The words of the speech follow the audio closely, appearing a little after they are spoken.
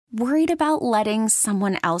Worried about letting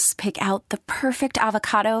someone else pick out the perfect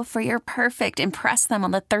avocado for your perfect impress them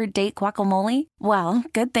on the third date guacamole? Well,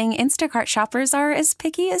 good thing Instacart shoppers are as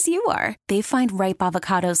picky as you are. They find ripe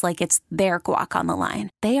avocados like it's their guac on the line.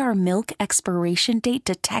 They are milk expiration date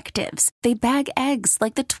detectives. They bag eggs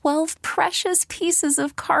like the 12 precious pieces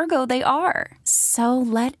of cargo they are. So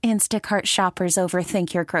let Instacart shoppers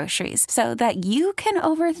overthink your groceries so that you can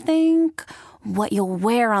overthink what you'll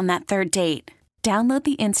wear on that third date. Download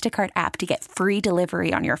the Instacart app to get free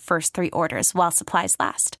delivery on your first 3 orders while supplies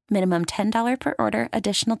last. Minimum $10 per order.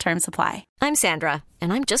 Additional terms apply. I'm Sandra,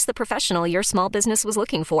 and I'm just the professional your small business was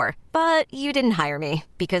looking for. But you didn't hire me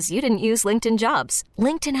because you didn't use LinkedIn Jobs.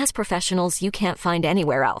 LinkedIn has professionals you can't find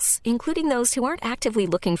anywhere else, including those who aren't actively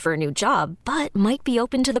looking for a new job, but might be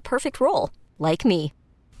open to the perfect role, like me.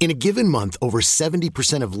 In a given month, over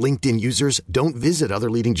 70% of LinkedIn users don't visit other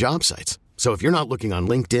leading job sites. So if you're not looking on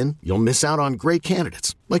LinkedIn, you'll miss out on great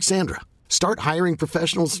candidates like Sandra. Start hiring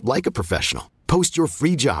professionals like a professional. Post your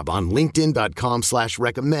free job on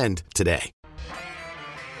linkedin.com/recommend today.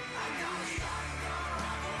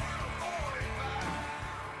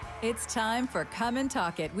 It's time for Come and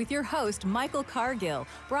Talk It with your host, Michael Cargill,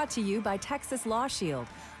 brought to you by Texas Law Shield.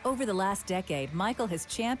 Over the last decade, Michael has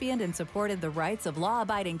championed and supported the rights of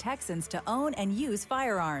law-abiding Texans to own and use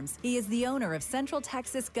firearms. He is the owner of Central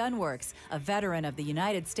Texas Gun Works, a veteran of the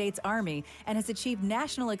United States Army, and has achieved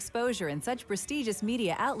national exposure in such prestigious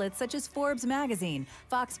media outlets such as Forbes Magazine,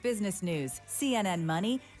 Fox Business News, CNN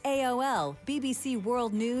Money, AOL, BBC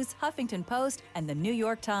World News, Huffington Post, and the New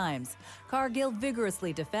York Times. Cargill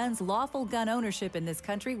vigorously defends lawful gun ownership in this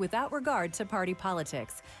country without regard to party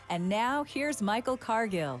politics. And now, here's Michael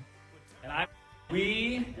Cargill. And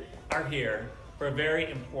we are here for a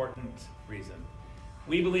very important reason.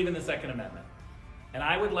 We believe in the Second Amendment. And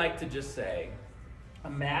I would like to just say,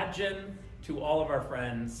 imagine to all of our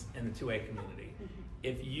friends in the 2A community,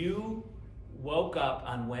 if you woke up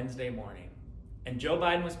on Wednesday morning and Joe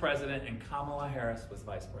Biden was president and Kamala Harris was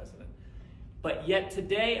vice president, but yet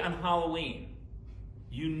today on Halloween,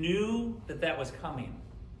 you knew that that was coming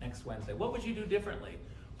next Wednesday. What would you do differently?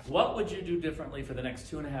 What would you do differently for the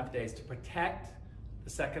next 2.5 days to protect the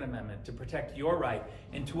Second Amendment, to protect your right,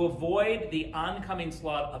 and to avoid the oncoming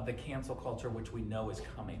slaughter of the cancel culture, which we know is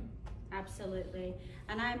coming? Absolutely.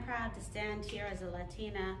 And I'm proud to stand here as a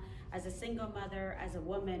Latina, as a single mother, as a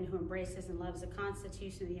woman who embraces and loves the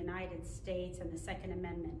Constitution of the United States and the Second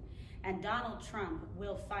Amendment. And Donald Trump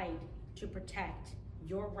will fight to protect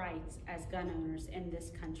your rights as gun owners in this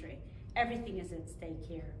country. Everything is at stake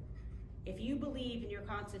here. If you believe in your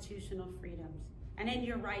constitutional freedoms and in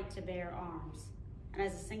your right to bear arms, and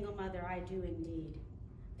as a single mother I do indeed,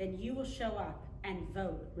 then you will show up and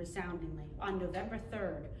vote resoundingly on November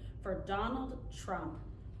 3rd for Donald Trump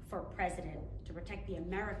for president to protect the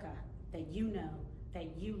America that you know,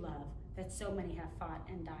 that you love, that so many have fought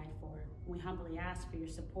and died for. We humbly ask for your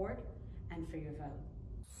support and for your vote.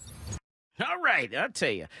 All right, I'll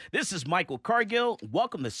tell you. This is Michael Cargill.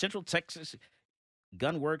 Welcome to Central Texas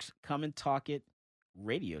Gunworks Come and Talk It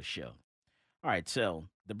radio show. All right, so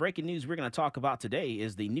the breaking news we're going to talk about today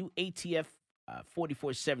is the new ATF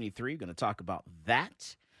 4473. We're going to talk about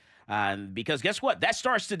that because guess what? That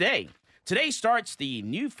starts today. Today starts the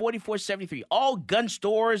new 4473. All gun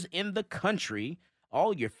stores in the country,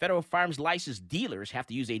 all your federal firearms licensed dealers have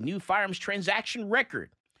to use a new firearms transaction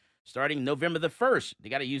record starting November the 1st. They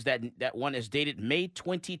got to use that one that's dated May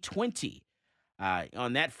 2020.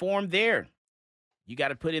 On that form there, you got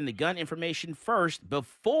to put in the gun information first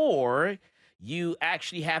before you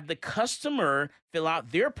actually have the customer fill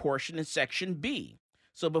out their portion in Section B.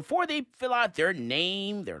 So before they fill out their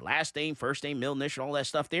name, their last name, first name, middle initial, all that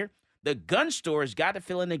stuff there, the gun store's got to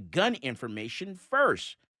fill in the gun information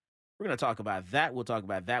first. We're going to talk about that. We'll talk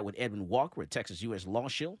about that with Edwin Walker with Texas U.S. Law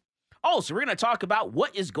Shield. Also, we're going to talk about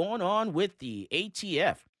what is going on with the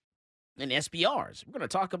ATF and SBRs. We're going to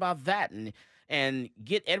talk about that and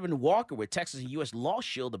get Edwin Walker with Texas and U.S. Law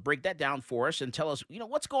Shield to break that down for us and tell us,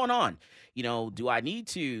 what's going on? Do I need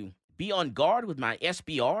to be on guard with my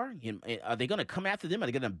SBR? Are they going to come after them? Are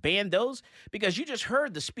they going to ban those? Because you just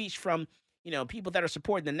heard the speech from, people that are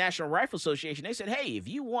supporting the National Rifle Association. They said, hey, if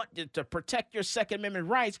you want to protect your Second Amendment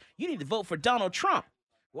rights, you need to vote for Donald Trump.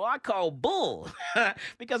 Well, I call bull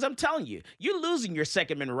because I'm telling you, you're losing your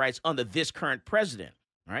Second Amendment rights under this current president.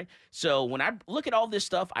 All right. So when I look at all this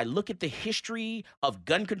stuff, I look at the history of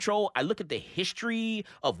gun control. I look at the history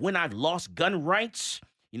of when I've lost gun rights.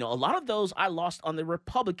 A lot of those I lost on the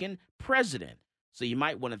Republican president. So you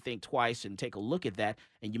might want to think twice and take a look at that.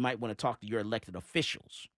 And you might want to talk to your elected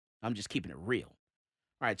officials. I'm just keeping it real.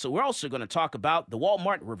 All right, so we're also going to talk about the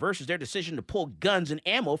Walmart reverses their decision to pull guns and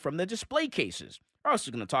ammo from the display cases. We're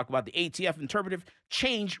also going to talk about the ATF interpretive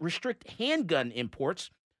change restrict handgun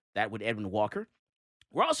imports. That with Edwin Walker.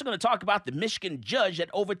 We're also going to talk about the Michigan judge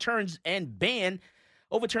that overturns a ban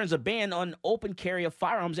on open carry of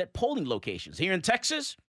firearms at polling locations. Here in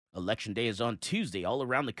Texas, Election Day is on Tuesday all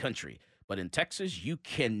around the country. But in Texas, you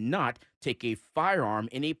cannot take a firearm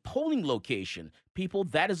in a polling location. People,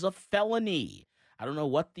 that is a felony. I don't know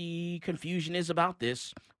what the confusion is about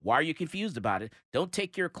this. Why are you confused about it? Don't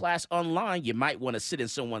take your class online. You might want to sit in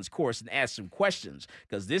someone's course and ask some questions,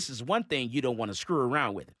 because this is one thing you don't want to screw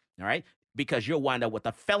around with, all right? Because you'll wind up with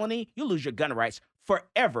a felony. You'll lose your gun rights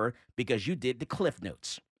forever because you did the Cliff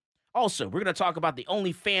Notes. Also, we're going to talk about the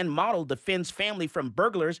OnlyFans model defends family from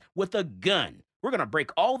burglars with a gun. We're going to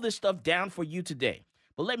break all this stuff down for you today.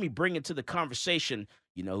 But let me bring it to the conversation.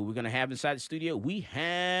 You know who we're going to have inside the studio? We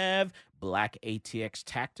have Black ATX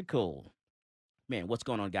Tactical. Man, what's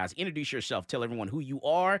going on, guys? Introduce yourself. Tell everyone who you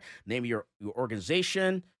are, name of your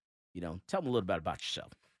organization. You know, tell them a little bit about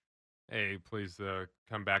yourself. Hey, please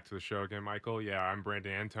come back to the show again, Michael. Yeah, I'm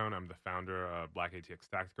Brandon Antone. I'm the founder of Black ATX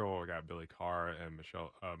Tactical. I got Billy Carr and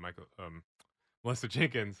Melissa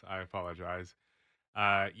Jenkins. I apologize.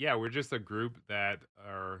 Yeah, we're just a group that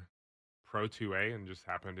are pro 2A and just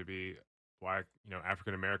happen to be Black,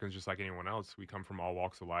 African Americans, just like anyone else. We come from all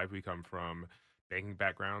walks of life. We come from banking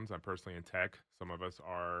backgrounds. I'm personally in tech. Some of us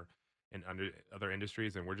are in other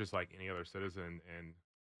industries, and we're just like any other citizen. And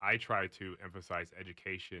I try to emphasize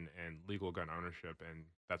education and legal gun ownership, and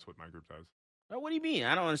that's what my group does. Well, what do you mean?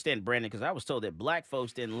 I don't understand, Brandon, because I was told that black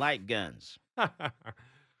folks didn't like guns.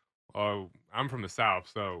 Oh, I'm from the South,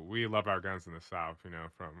 so we love our guns in the South.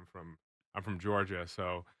 I'm from Georgia,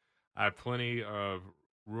 so I have plenty of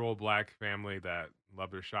rural Black family that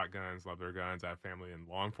love their shotguns, love their guns. I have family in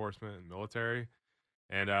law enforcement and military,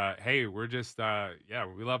 and hey, we're just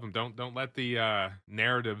we love them. Don't let the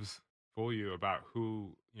narratives fool you about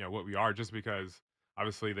who what we are, just because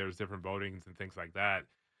obviously there's different votings and things like that,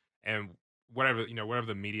 and whatever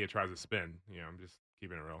the media tries to spin. I'm just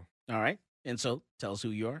keeping it real. All right, and so tell us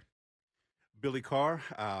who you are. Billy Carr,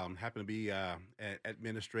 happen to be an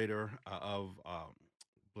administrator of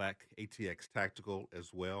Black ATX Tactical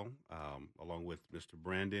as well, along with Mr.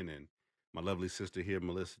 Brandon and my lovely sister here,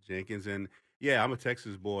 Melissa Jenkins. And yeah, I'm a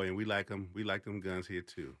Texas boy, and we like them. We like them guns here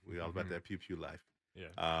too. We all about that pew pew life.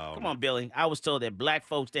 Yeah. Come on, Billy. I was told that black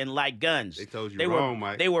folks didn't like guns. They told you wrong,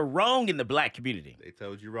 Mike. They were wrong in the black community. They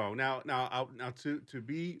told you wrong. Now, to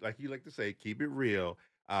be like you like to say, keep it real.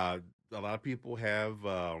 A lot of people have.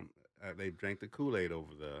 They've drank the Kool-Aid over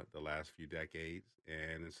the last few decades,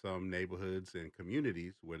 and in some neighborhoods and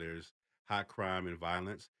communities where there's high crime and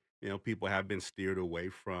violence, people have been steered away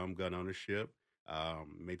from gun ownership,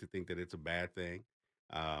 made to think that it's a bad thing,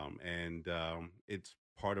 and it's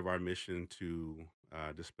part of our mission to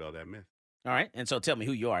dispel that myth. All right, and so tell me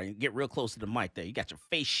who you are. And get real close to the mic there. You got your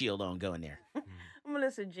face shield on going there. I'm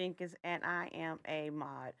Melissa Jenkins, and I am a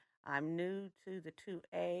mod. I'm new to the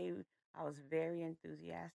 2A. I was very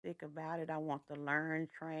enthusiastic about it. I want to learn,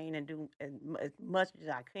 train, and do as much as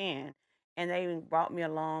I can. And they brought me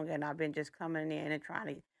along, and I've been just coming in and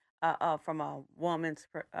trying to, from a woman's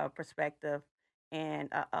perspective, and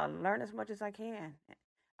learn as much as I can.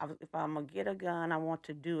 If I'm going to get a gun, I want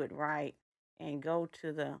to do it right and go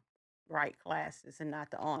to the right classes and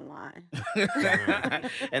not the online.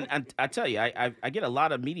 And I tell you, I get a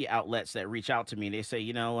lot of media outlets that reach out to me. And they say,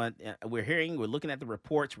 we're looking at the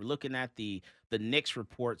reports, we're looking at the NICS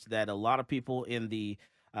reports that a lot of people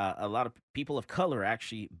a lot of people of color are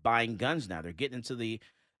actually buying guns now. They're getting into the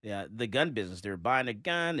gun business. They're buying a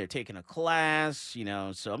gun. They're taking a class.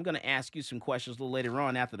 So I'm going to ask you some questions a little later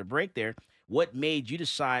on after the break. There, what made you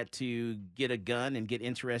decide to get a gun and get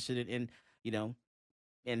interested in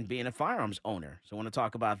and being a firearms owner? So I want to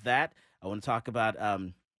talk about that. I want to talk about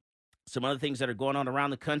some other things that are going on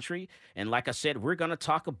around the country. And like I said, we're going to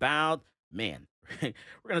talk about, we're going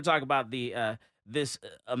to talk about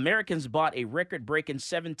Americans bought a record-breaking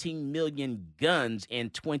 17 million guns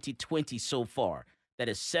in 2020 so far. That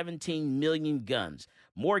is 17 million guns.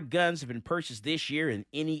 More guns have been purchased this year than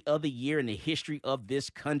any other year in the history of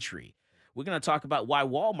this country. We're going to talk about why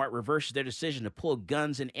Walmart reverses their decision to pull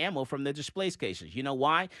guns and ammo from their display cases. You know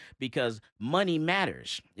why? Because money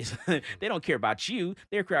matters. They don't care about you.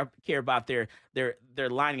 They care about their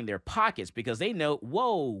lining their pockets, because they know,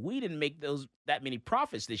 whoa, we didn't make that many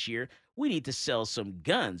profits this year. We need to sell some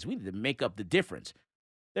guns. We need to make up the difference.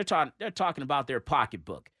 They're talking about their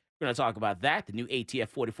pocketbook. We're going to talk about that, the new ATF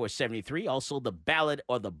 4473, also the ballot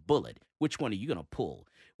or the bullet. Which one are you going to pull?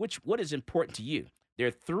 What is important to you? There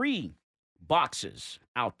are three boxes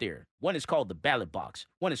out there. One is called the ballot box.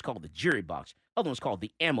 One is called the jury box. Other one's called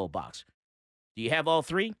the ammo box. Do you have all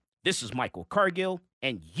three? This is Michael Cargill,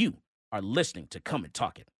 and you are listening to Come and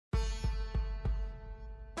Talk It.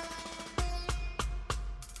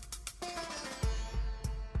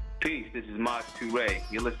 Peace, this is Maj Toure.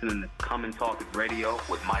 You're listening to Come and Talk It Radio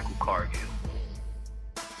with Michael Cargill.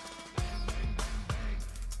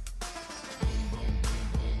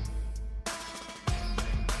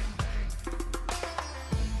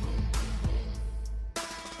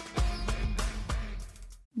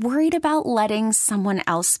 Worried about letting someone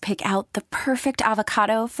else pick out the perfect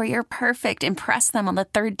avocado for your perfect impress them on the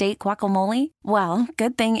third date guacamole? Well,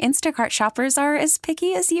 good thing Instacart shoppers are as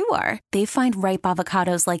picky as you are. They find ripe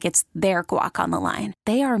avocados like it's their guac on the line.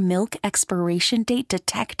 They are milk expiration date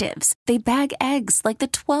detectives. They bag eggs like the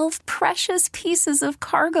 12 precious pieces of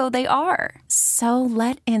cargo they are. So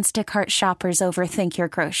let Instacart shoppers overthink your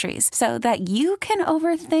groceries so that you can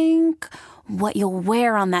overthink what you'll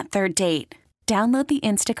wear on that third date. Download the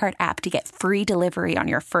Instacart app to get free delivery on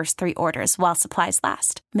your first 3 orders while supplies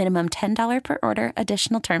last. Minimum $10 per order.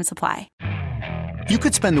 Additional terms apply. You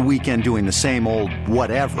could spend the weekend doing the same old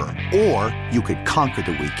whatever, or you could conquer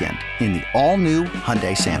the weekend in the all-new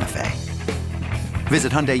Hyundai Santa Fe.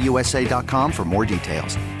 Visit HyundaiUSA.com for more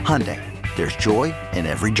details. Hyundai, there's joy in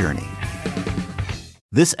every journey.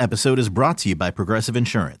 This episode is brought to you by Progressive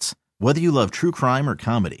Insurance. Whether you love true crime or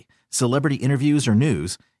comedy, celebrity interviews or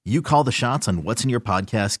news, you call the shots on what's in your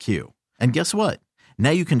podcast queue. And guess what? Now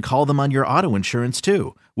you can call them on your auto insurance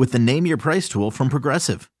too with the Name Your Price tool from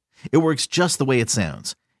Progressive. It works just the way it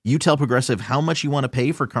sounds. You tell Progressive how much you want to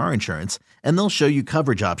pay for car insurance, and they'll show you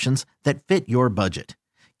coverage options that fit your budget.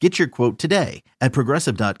 Get your quote today at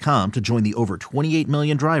Progressive.com to join the over 28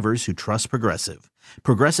 million drivers who trust Progressive.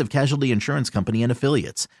 Progressive Casualty Insurance Company and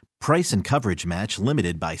Affiliates. Price and coverage match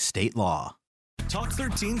limited by state law. Talk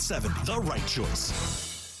 1370, the right choice.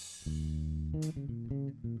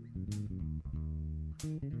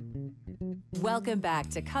 Welcome back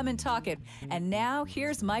to Come and Talk It. And now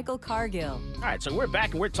here's Michael Cargill. All right, so we're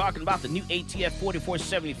back and we're talking about the new ATF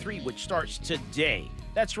 4473, which starts today.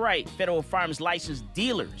 That's right, federal firearms license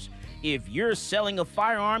dealers. If you're selling a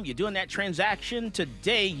firearm, you're doing that transaction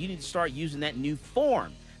today, you need to start using that new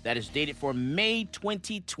form that is dated for May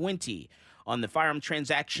 2020. On the firearm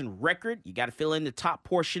transaction record, you got to fill in the top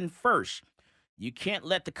portion first. You can't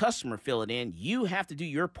let the customer fill it in. You have to do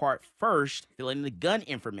your part first, fill in the gun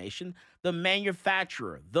information, the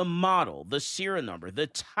manufacturer, the model, the serial number, the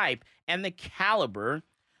type, and the caliber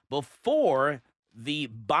before the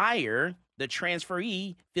buyer, the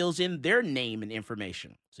transferee, fills in their name and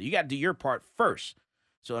information. So you got to do your part first.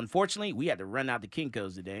 So unfortunately, we had to run out the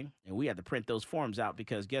Kinko's today, and we had to print those forms out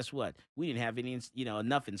because guess what? We didn't have any,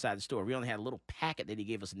 enough inside the store. We only had a little packet that he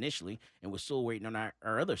gave us initially, and we're still waiting on our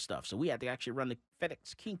other stuff. So we had to actually run the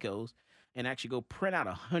FedEx Kinko's and actually go print out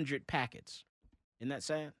 100 packets. Isn't that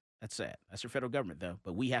sad? That's sad. That's the federal government, though.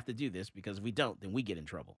 But we have to do this because if we don't, then we get in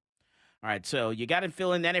trouble. All right, so you got to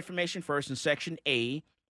fill in that information first in Section A,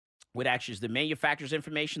 which actually is the manufacturer's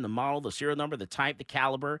information, the model, the serial number, the type, the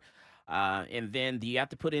caliber. And then you have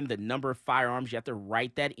to put in the number of firearms. You have to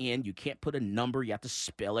write that in. You can't put a number. You have to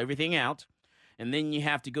spell everything out. And then you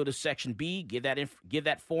have to go to Section B, give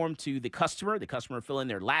that form to the customer. The customer will fill in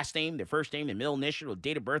their last name, their first name, their middle initial,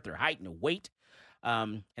 date of birth, their height, and their weight.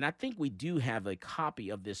 And I think we do have a copy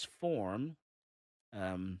of this form.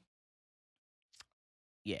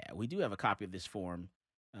 Yeah, we do have a copy of this form.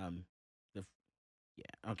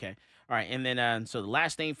 Yeah, okay. All right, and then so the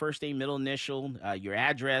last name, first name, middle initial, your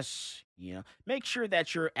address, make sure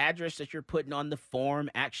that your address that you're putting on the form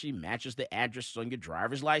actually matches the address on your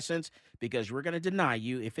driver's license because we're going to deny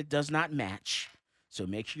you if it does not match. So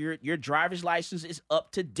make sure your driver's license is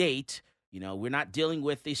up to date. We're not dealing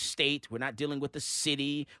with the state. We're not dealing with the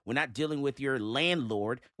city. We're not dealing with your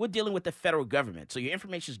landlord. We're dealing with the federal government. So your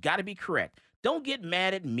information's got to be correct. Don't get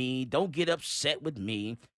mad at me. Don't get upset with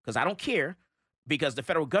me because I don't care. Because the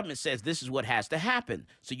federal government says this is what has to happen.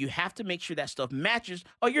 So you have to make sure that stuff matches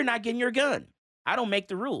or you're not getting your gun. I don't make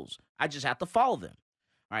the rules. I just have to follow them.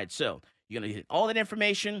 All right, so you're going to get all that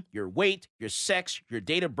information, your weight, your sex, your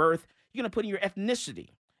date of birth. You're going to put in your ethnicity.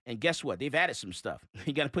 And guess what? They've added some stuff.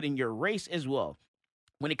 You got to put in your race as well.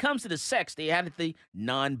 When it comes to the sex, they added the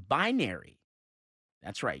non-binary.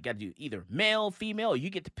 That's right. You got to do either male, female, or you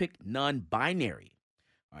get to pick non-binary.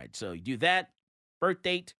 All right, so you do that. Birth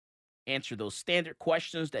date. Answer those standard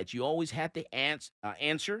questions that you always have to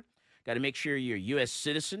answer. Got to make sure you're a U.S.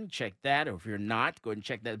 citizen. Check that. Or if you're not, go ahead and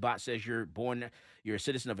check that box says you're a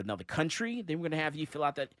citizen of another country. Then we're going to have you fill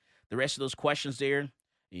out the rest of those questions there.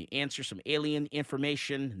 You answer some alien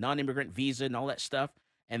information, non-immigrant visa, and all that stuff,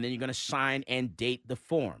 and then you're going to sign and date the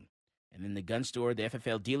form. And then the gun store, the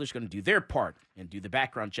FFL dealer is going to do their part and do the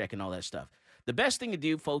background check and all that stuff. The best thing to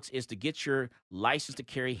do, folks, is to get your license to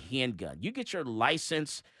carry handgun. You get your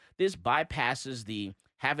license. This bypasses the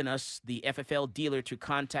having us, the FFL dealer, to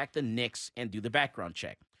contact the NICS and do the background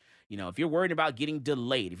check. You know, if you're worried about getting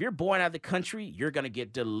delayed, if you're born out of the country, you're going to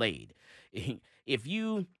get delayed. If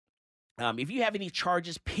you have any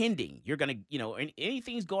charges pending, you're going to,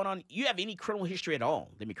 anything's going on, you have any criminal history at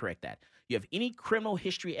all, let me correct that. You have any criminal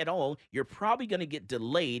history at all, you're probably going to get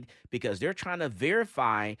delayed because they're trying to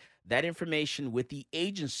verify that information with the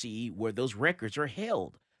agency where those records are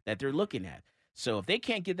held that they're looking at. So if they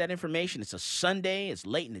can't get that information, it's a Sunday, it's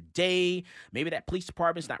late in the day, maybe that police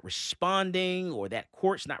department's not responding or that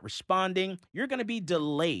court's not responding, you're going to be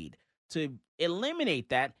delayed. To eliminate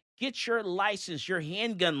that, get your license, your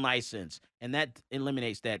handgun license, and that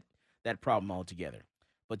eliminates that problem altogether.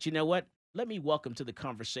 But you know what? Let me welcome to the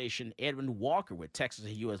conversation Edwin Walker with Texas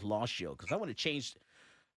A&U Law Shield, because I want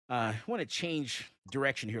to change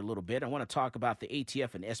direction here a little bit. I want to talk about the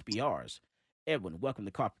ATF and SBRs. Edwin, welcome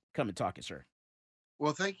to Come and Talk It, sir.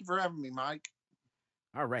 Well, thank you for having me, Mike.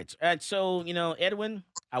 All right. So, Edwin,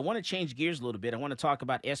 I want to change gears a little bit. I want to talk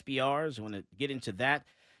about SBRs. I want to get into that.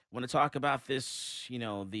 I want to talk about this,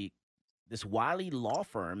 this Wiley law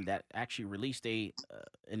firm that actually released an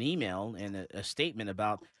email and a statement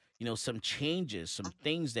about, some changes, some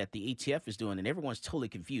things that the ATF is doing, and everyone's totally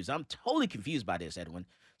confused. I'm totally confused by this, Edwin.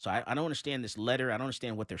 So I don't understand this letter. I don't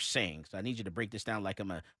understand what they're saying. So I need you to break this down like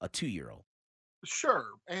I'm a 2-year-old. Sure.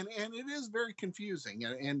 And it is very confusing.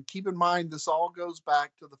 And keep in mind, this all goes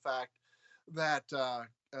back to the fact that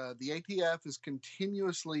the ATF is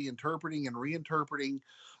continuously interpreting and reinterpreting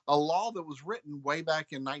a law that was written way back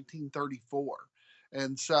in 1934.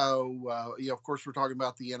 And so, of course, we're talking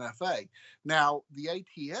about the NFA. Now, the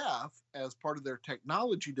ATF, as part of their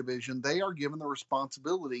technology division, they are given the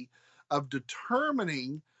responsibility of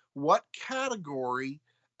determining what category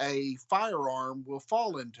a firearm will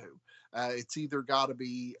fall into. It's either got to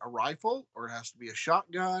be a rifle, or it has to be a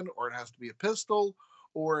shotgun, or it has to be a pistol,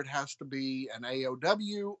 or it has to be an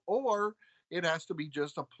AOW, or it has to be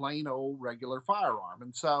just a plain old regular firearm.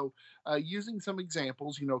 And so using some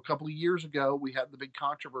examples, a couple of years ago, we had the big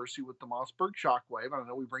controversy with the Mossberg Shockwave. I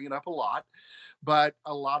know we bring it up a lot, but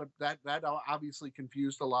a lot of that obviously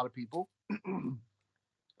confused a lot of people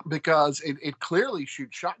because it clearly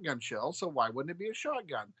shoots shotgun shells. So why wouldn't it be a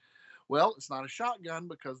shotgun? Well, it's not a shotgun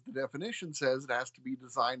because the definition says it has to be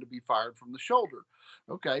designed to be fired from the shoulder.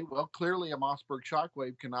 Okay, well, clearly a Mossberg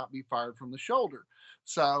Shockwave cannot be fired from the shoulder.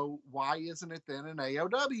 So why isn't it then an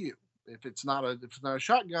AOW? If it's not a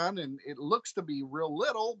shotgun and it looks to be real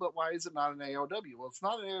little, but why is it not an AOW? Well, it's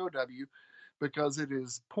not an AOW because it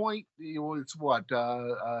is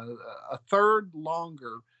a third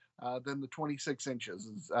longer than the 26 inches.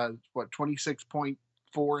 It's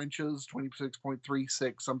 26.4 inches,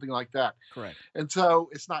 26.36, something like that. Correct. And so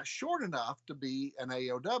it's not short enough to be an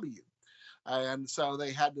AOW. And so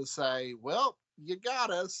they had to say, well, you got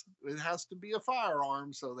us. It has to be a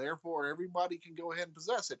firearm. So therefore, everybody can go ahead and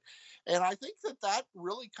possess it. And I think that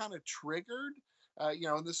really kind of triggered,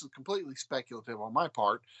 and this is completely speculative on my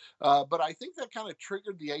part, but I think that kind of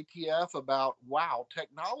triggered the ATF about, wow,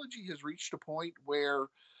 technology has reached a point where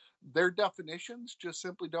their definitions just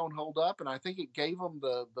simply don't hold up. And I think it gave them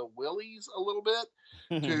the willies a little bit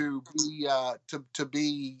to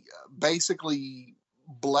be basically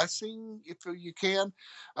blessing, if you can,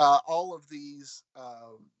 all of these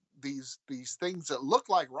things that look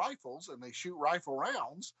like rifles and they shoot rifle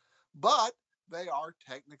rounds, but they are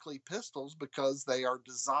technically pistols because they are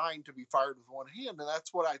designed to be fired with one hand. And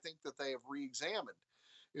that's what I think that they have re-examined,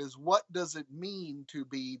 is what does it mean to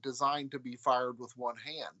be designed to be fired with one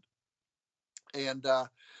hand? And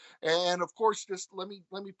of course, just let me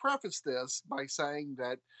preface this by saying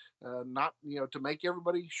that not to make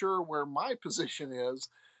everybody sure where my position is,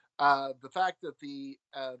 the fact that the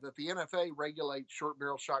NFA regulates short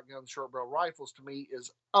barrel shotguns, short barrel rifles, to me is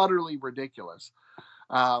utterly ridiculous.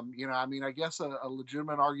 I guess a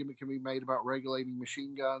legitimate argument can be made about regulating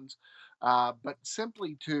machine guns, but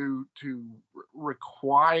simply to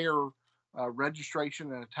require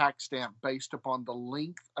registration and a tax stamp based upon the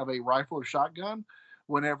length of a rifle or shotgun,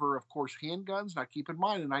 whenever, of course, handguns. Now, keep in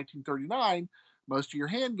mind, in 1939, most of your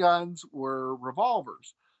handguns were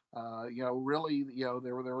revolvers. There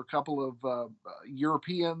were a couple of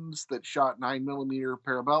Europeans that shot 9mm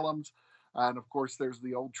parabellums. And of course, there's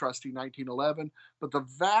the old trusty 1911, but the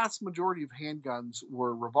vast majority of handguns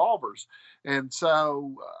were revolvers. And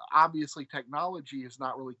so obviously technology has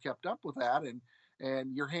not really kept up with that.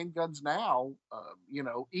 And your handguns now,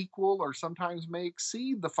 equal or sometimes may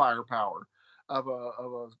exceed the firepower of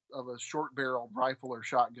a short-barreled rifle or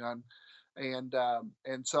shotgun. And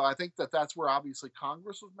so I think that's where obviously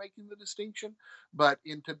Congress was making the distinction. But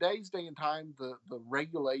in today's day and time, the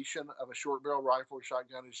regulation of a short barrel rifle or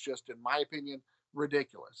shotgun is just, in my opinion,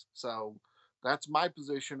 ridiculous. So that's my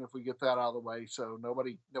position. If we get that out of the way, so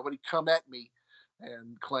nobody come at me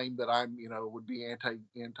and claim that I'm would be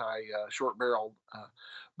anti short barreled.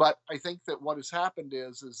 But I think that what has happened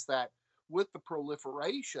is that with the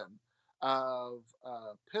proliferation of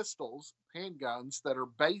pistols, handguns that are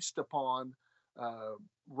based upon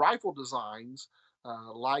rifle designs,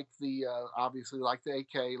 like the obviously like the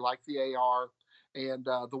AK, like the AR, and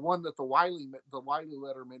the one that the Wiley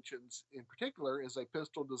letter mentions in particular is a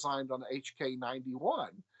pistol designed on the HK91,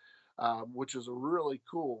 which is a really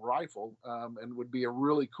cool rifle and would be a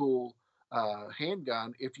really cool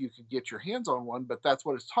handgun if you could get your hands on one. But that's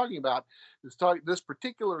what it's talking about. This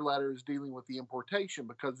particular letter is dealing with the importation,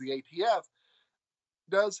 because the ATF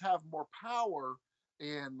does have more power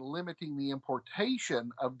in limiting the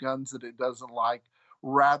importation of guns that it doesn't like,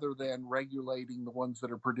 rather than regulating the ones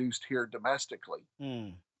that are produced here domestically.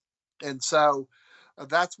 And so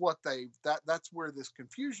that's what that's where this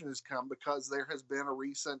confusion has come, because there has been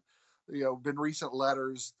recent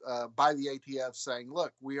letters by the ATF saying,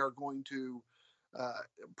 look, we are going to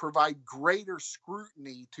provide greater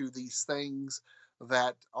scrutiny to these things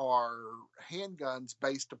that are handguns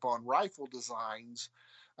based upon rifle designs.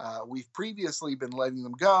 We've previously been letting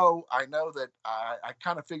them go. I know that I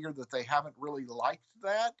kind of figured that they haven't really liked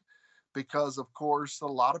that, because of course a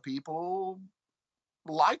lot of people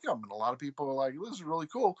like them, and a lot of people are like, this is really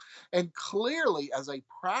cool. And clearly, as a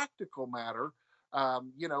practical matter,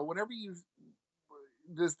 whenever you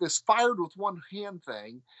this fired with one hand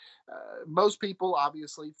thing, most people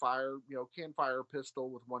obviously can fire a pistol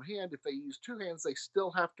with one hand. If they use two hands, they still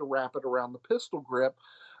have to wrap it around the pistol grip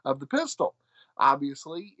of the pistol.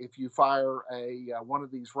 Obviously, if you fire one of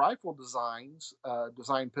these rifle design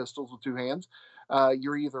pistols with two hands,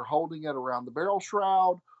 you're either holding it around the barrel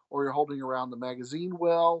shroud or you're holding around the magazine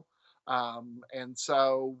well. And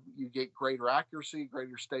so you get greater accuracy,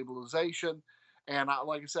 greater stabilization. And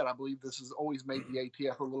like I said, I believe this has always made the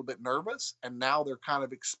ATF a little bit nervous. And now they're kind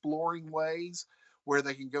of exploring ways where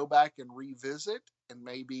they can go back and revisit and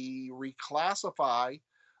maybe reclassify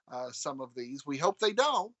some of these. We hope they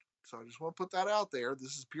don't. So I just want to put that out there.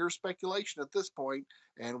 This is pure speculation at this point,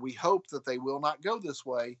 and we hope that they will not go this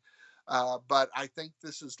way. But I think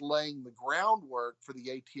this is laying the groundwork for the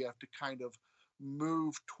ATF to kind of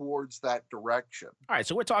move towards that direction. All right,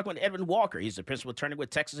 so we're talking with Edwin Walker. He's the principal attorney with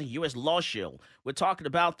Texas and U.S. Law Shield. We're talking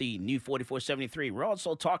about the new 4473. We're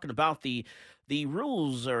also talking about the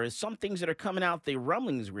rules, or some things that are coming out, the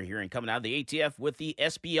rumblings we're hearing coming out of the ATF with the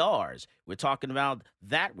SBRs. We're talking about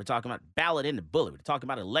that. We're talking about ballot in the bullet. We're talking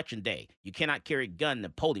about Election Day. You cannot carry a gun in a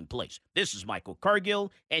polling place. This is Michael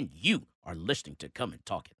Cargill, and you are listening to Come and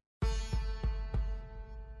Talk It.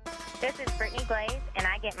 This is Brittany Glaze, and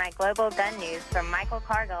I get my global gun news from Michael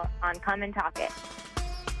Cargill on Come and Talk It.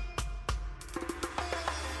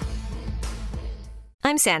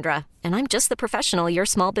 I'm Sandra, and I'm just the professional your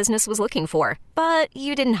small business was looking for. But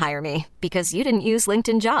you didn't hire me because you didn't use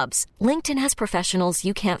LinkedIn Jobs. LinkedIn has professionals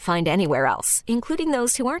you can't find anywhere else, including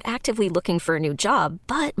those who aren't actively looking for a new job,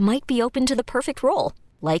 but might be open to the perfect role,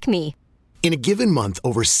 like me. In a given month,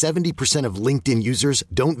 over 70% of LinkedIn users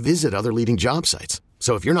don't visit other leading job sites.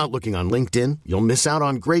 So if you're not looking on LinkedIn, you'll miss out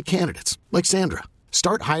on great candidates like Sandra.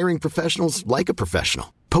 Start hiring professionals like a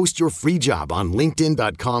professional. Post your free job on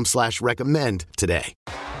linkedin.com/recommend today.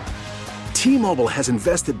 T-Mobile has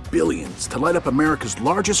invested billions to light up America's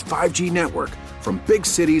largest 5G network, from big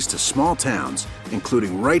cities to small towns,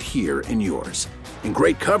 including right here in yours. And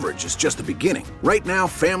great coverage is just the beginning. Right now,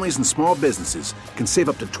 families and small businesses can save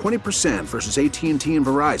up to 20% versus AT&T and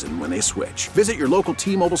Verizon when they switch. Visit your local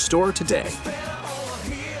T-Mobile store today.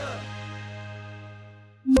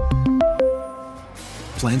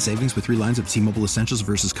 Plan savings with 3 lines of T-Mobile Essentials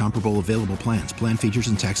versus comparable available plans. Plan features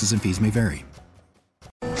and taxes and fees may vary.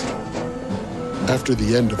 After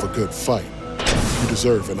the end of a good fight, you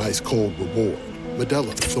deserve an ice-cold reward.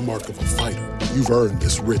 Modelo is the mark of a fighter. You've earned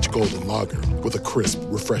this rich golden lager with a crisp,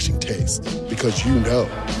 refreshing taste. Because you know,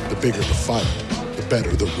 the bigger the fight, the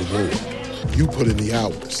better the reward. You put in the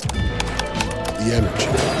hours, the energy,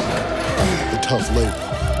 the tough labor.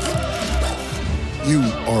 You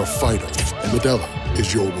are a fighter, and Modelo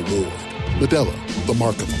is your reward. Modelo, the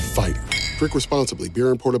mark of a fighter. Drink responsibly. Beer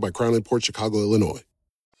imported by Crown Imports, Chicago, Illinois.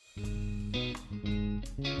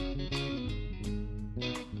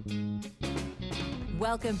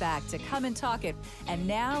 Welcome back to Come and Talk It. And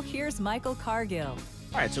now here's Michael Cargill.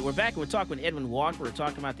 All right, so we're back. We're talking with Edwin Walker. We're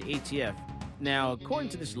talking about the ATF. Now, according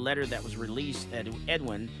to this letter that was released at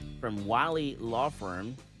Edwin from Wiley Law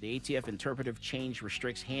Firm, the ATF interpretive change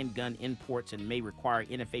restricts handgun imports and may require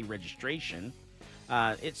NFA registration.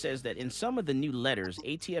 It says that in some of the new letters,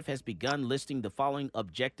 ATF has begun listing the following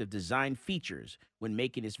objective design features when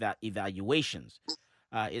making its evaluations.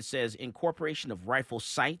 It says incorporation of rifle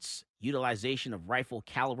sights, utilization of rifle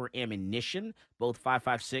caliber ammunition, both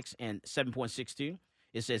 5.56 and 7.62.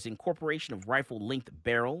 It says incorporation of rifle length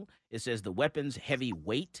barrel. It says the weapon's heavy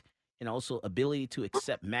weight and also ability to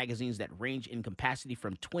accept magazines that range in capacity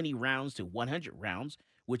from 20 rounds to 100 rounds,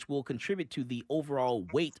 which will contribute to the overall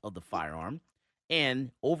weight of the firearm, and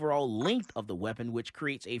overall length of the weapon, which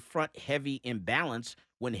creates a front heavy imbalance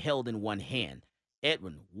when held in one hand.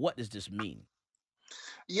 Edwin, what does this mean?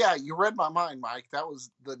 Yeah, you read my mind, Mike. That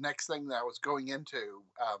was the next thing that I was going into,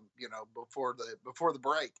 before the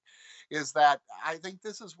break, is that I think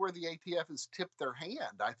this is where the ATF has tipped their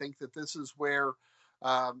hand. I think that this is where,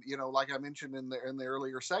 like I mentioned in the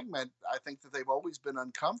earlier segment, I think that they've always been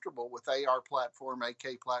uncomfortable with AR platform,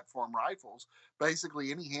 AK platform rifles,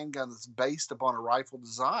 basically any handgun that's based upon a rifle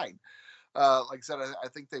design. Like I said, I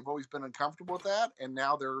think they've always been uncomfortable with that, and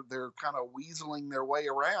now they're kind of weaseling their way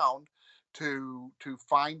around to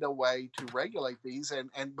find a way to regulate these, and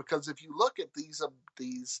because if you look at these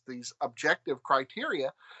objective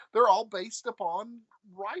criteria, they're all based upon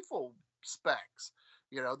rifle specs.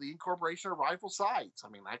 The incorporation of rifle sights. I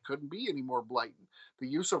mean, that couldn't be any more blatant. The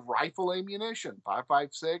use of rifle ammunition,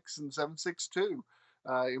 5.56 and 7.62,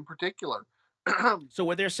 in particular. So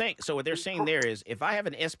what they're saying there is, if I have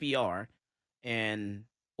an SBR,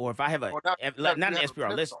 or if I have not an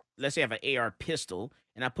SBR, let's say I have an AR pistol,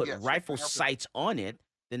 and I put rifle sights on it,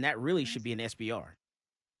 then that really should be an SBR.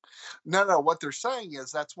 No. What they're saying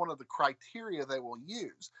is that's one of the criteria they will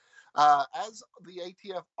use. As the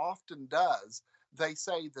ATF often does, they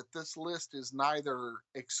say that this list is neither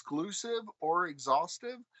exclusive or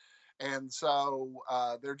exhaustive. And so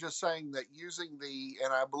they're just saying that using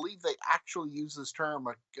and I believe they actually use this term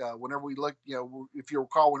whenever we look, if you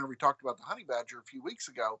recall, whenever we talked about the honey badger a few weeks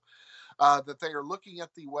ago, that they are looking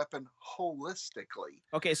at the weapon holistically.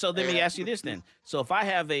 Okay, so let me ask you this then. So if I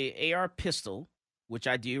have a AR pistol, which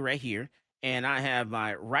I do right here, and I have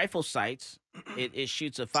my rifle sights, it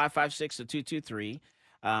shoots a 5.56 to 2.23.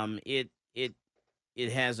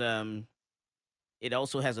 It has it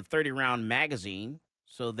also has a 30-round magazine.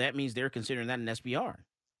 So that means they're considering that an SBR.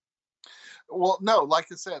 Well, no,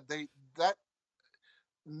 like I said,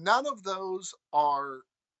 none of those are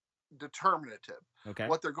determinative. Okay.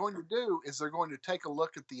 What they're going to do is they're going to take a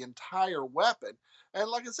look at the entire weapon. And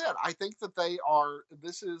like I said, I think that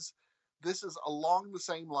this is along the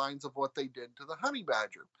same lines of what they did to the honey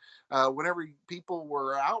badger. Whenever people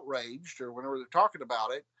were outraged, or whenever they're talking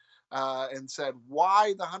about it, and said,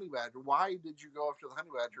 why the honey badger? Why did you go after the honey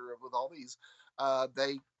badger with all these?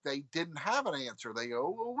 They didn't have an answer. They go,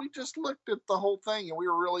 well, we just looked at the whole thing and we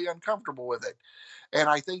were really uncomfortable with it. And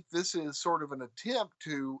I think this is sort of an attempt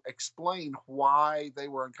to explain why they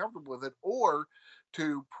were uncomfortable with it, or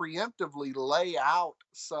to preemptively lay out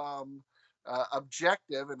some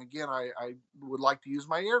objective, and again, I would like to use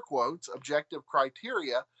my air quotes, objective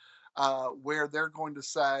criteria, where they're going to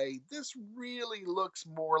say, this really looks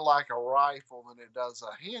more like a rifle than it does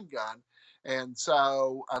a handgun. And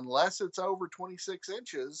so unless it's over 26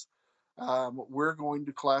 inches, we're going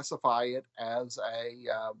to classify it as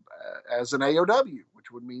an AOW,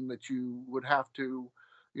 which would mean that you would have to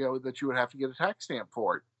get a tax stamp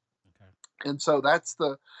for it. Okay. And so I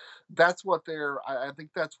think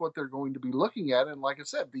that's what they're going to be looking at. And like I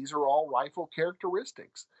said, these are all rifle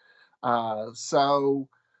characteristics.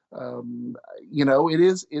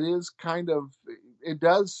 It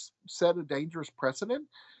does set a dangerous precedent.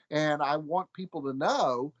 And I want people to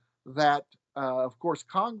know that, of course,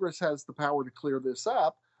 Congress has the power to clear this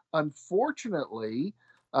up. Unfortunately,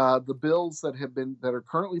 the bills that are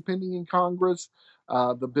currently pending in Congress,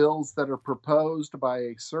 the bills that are proposed by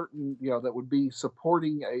a certain, that would be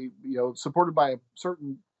supported by a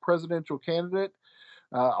certain presidential candidate,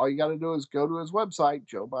 all you got to do is go to his website,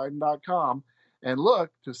 joebiden.com, and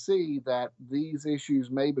look to see that these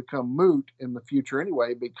issues may become moot in the future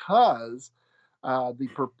anyway, because the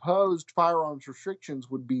proposed firearms restrictions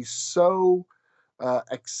would be so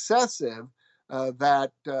excessive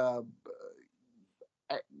that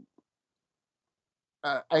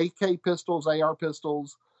AK pistols, AR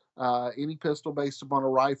pistols, any pistol based upon a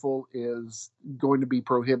rifle is going to be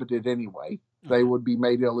prohibited anyway. They would be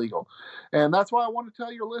made illegal. And that's why I want to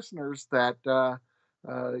tell your listeners that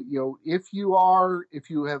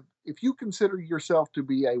If you consider yourself to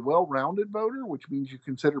be a well-rounded voter, which means you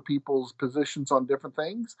consider people's positions on different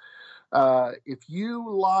things, if you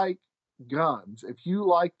like guns, if you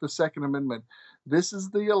like the Second Amendment, this is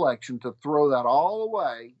the election to throw that all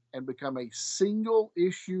away and become a single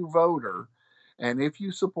issue voter. And if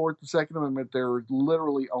you support the Second Amendment, there is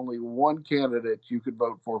literally only one candidate you could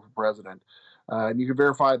vote for president, and you can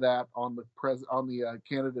verify that on the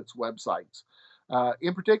candidates' websites.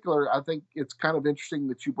 In particular, I think it's kind of interesting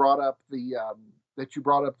that you brought up the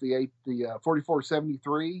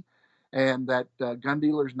 4473, and that gun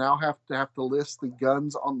dealers now have to list the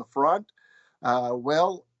guns on the front.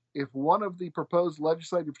 Well, if one of the proposed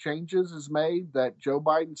legislative changes is made that Joe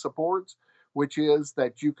Biden supports, which is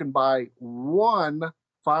that you can buy one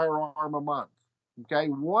firearm a month, okay,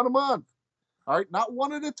 one a month, all right, not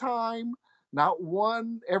one at a time, not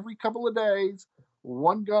one every couple of days,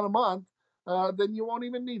 one gun a month, then you won't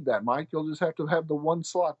even need that, Mike. You'll just have to have the one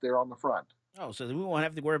slot there on the front. Oh, so we won't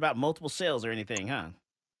have to worry about multiple sales or anything, huh?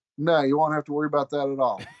 No, you won't have to worry about that at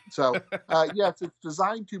all. So, yes, it's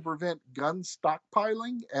designed to prevent gun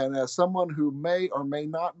stockpiling. And as someone who may or may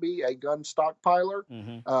not be a gun stockpiler,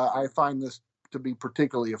 I find this to be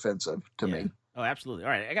particularly offensive to me. Oh, absolutely.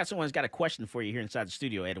 All right. I got someone who's got a question for you here inside the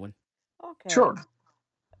studio, Edwin. Okay. Sure.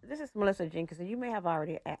 This is Melissa Jenkins, and you may have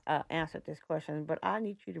already answered this question, but I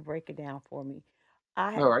need you to break it down for me.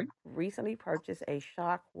 I have All right. recently purchased a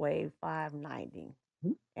Shockwave 590,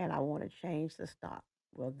 and I want to change the stock.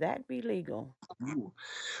 Will that be legal? Ooh.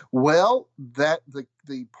 Well, that the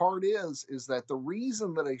part is that the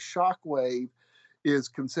reason that a Shockwave is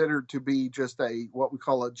considered to be just what we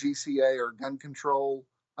call a GCA or gun control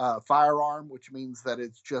firearm, which means that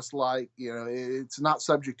it's just like, it's not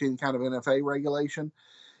subject to any kind of NFA regulation,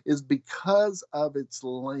 is because of its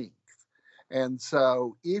length. And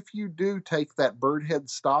so if you do take that bird head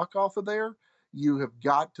stock off of there, you have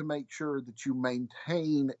got to make sure that you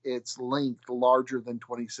maintain its length larger than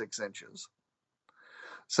 26 inches.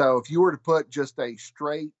 So if you were to put just a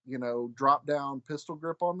straight, drop down pistol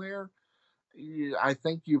grip on there, I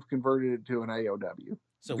think you've converted it to an AOW.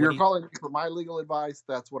 So if you're calling me for my legal advice,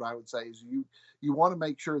 that's what I would say is you want to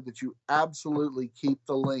make sure that you absolutely keep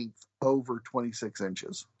the length over 26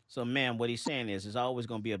 inches. So, ma'am, what he's saying is it's always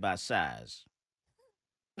going to be about size.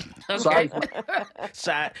 Okay.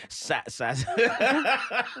 Size.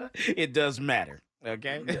 It does matter.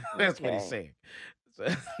 Okay, that's what he's saying.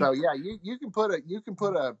 So yeah, you can put a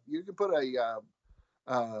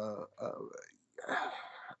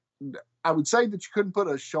I would say that you couldn't put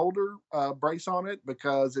a shoulder brace on it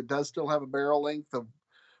because it does still have a barrel length of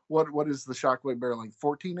what is the Shockwave barrel length?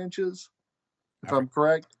 14 inches, if I'm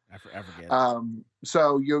correct. I forget.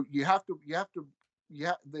 So you have to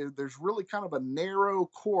there's really kind of a narrow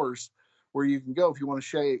course where you can go if you want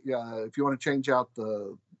to change out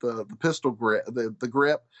the pistol grip, the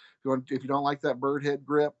grip. If you don't like that bird head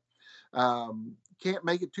grip, can't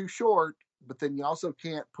make it too short, but then you also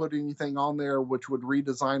can't put anything on there which would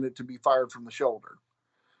redesign it to be fired from the shoulder,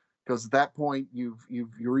 because at that point you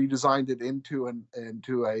redesigned it into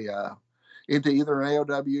either an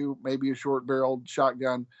AOW, maybe a short barreled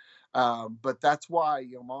shotgun. But that's why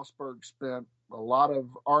Mossberg spent a lot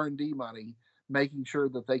of R&D money making sure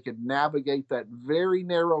that they could navigate that very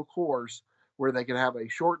narrow course where they could have a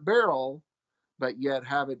short barrel, but yet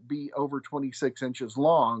have it be over 26 inches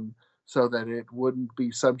long so that it wouldn't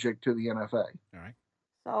be subject to the NFA. All right.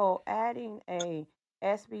 So adding a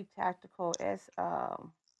SB Tactical, the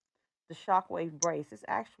Shockwave brace, it's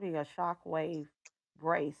actually a Shockwave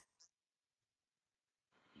brace.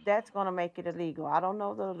 That's going to make it illegal. I don't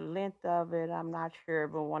know the length of it. I'm not sure.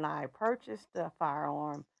 But when I purchased the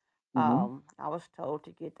firearm, I was told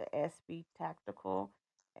to get the SB Tactical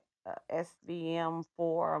SBM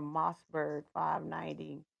 4 Mossberg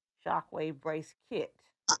 590 Shockwave brace kit.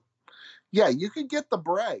 Yeah, you can get the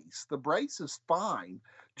brace. The brace is fine.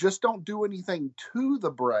 Just don't do anything to the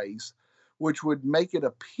brace, which would make it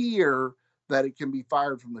appear that it can be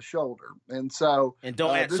fired from the shoulder. And so,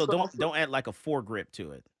 don't add like a foregrip to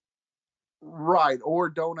it. Right, or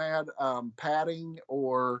don't add padding,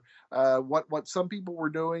 or what some people were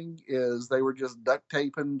doing is they were just duct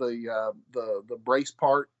taping the brace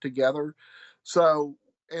part together. So,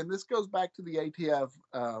 and this goes back to the ATF,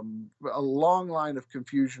 a long line of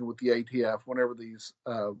confusion with the ATF whenever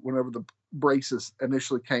the braces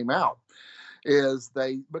initially came out,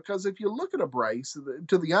 because if you look at a brace,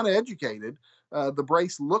 to the uneducated, the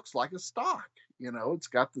brace looks like a stock. It's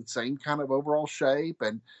got the same kind of overall shape,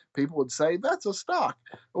 and people would say that's a stock,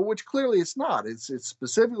 which clearly it's not. It's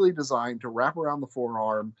specifically designed to wrap around the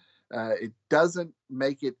forearm It doesn't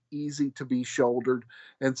make it easy to be shouldered.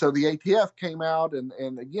 And so the ATF came out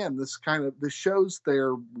and again, this shows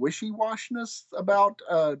their wishy-washiness about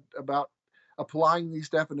applying these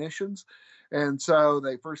definitions. And so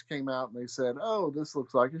they first came out and they said, oh, this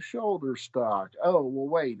looks like a shoulder stock. Oh, well,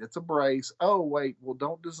 wait, it's a brace. Oh, wait, well,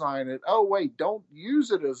 don't design it. Oh, wait, don't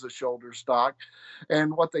use it as a shoulder stock.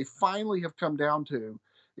 And what they finally have come down to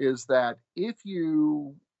is that if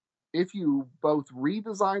you both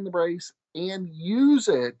redesign the brace and use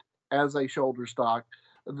it as a shoulder stock,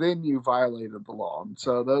 then you violated the law. And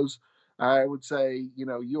so those, I would say,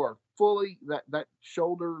 you are fully that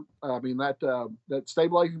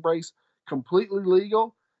stabilizing brace, completely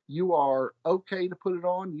legal. You are okay to put it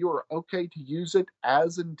on. You are okay to use it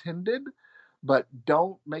as intended, but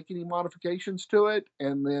don't make any modifications to it,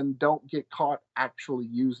 and then don't get caught actually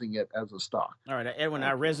using it as a stock. All right, Edwin,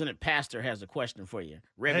 our resident pastor has a question for you.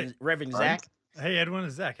 Reverend Zach. Hey, Edwin,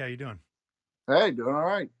 it's Zach. How you doing? Hey, doing all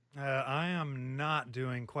right. I am not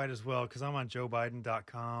doing quite as well because I'm on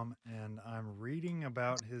JoeBiden.com, and I'm reading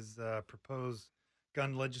about his proposed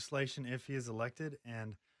gun legislation if he is elected.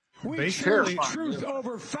 And basically, truth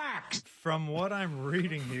over facts. From what I'm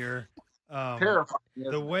reading here,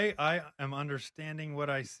 the way I am understanding what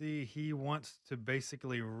I see, he wants to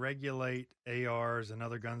basically regulate ARs and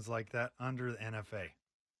other guns like that under the NFA.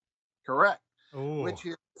 Correct. Oh. Which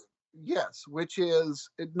is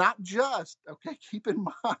not just, okay, keep in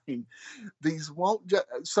mind, these won't just,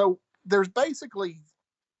 so there's basically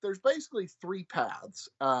three paths.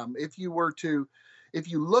 If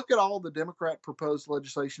you look at all the Democrat proposed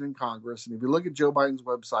legislation in Congress, and if you look at Joe Biden's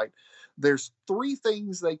website, there's three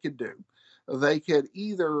things they could do. They could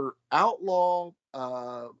either outlaw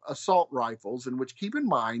assault rifles, in which, keep in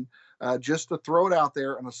mind, just to throw it out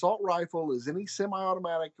there, an assault rifle is any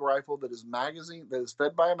semi-automatic rifle that is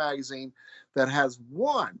fed by a magazine that has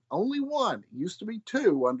only one. It used to be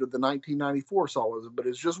two under the 1994 assault weapons, but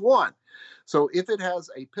it's just one. So if it has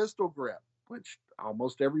a pistol grip, which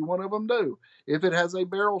almost every one of them do, if it has a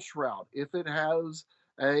barrel shroud, if it has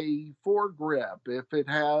a foregrip, if it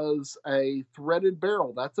has a threaded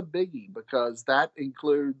barrel, that's a biggie, because that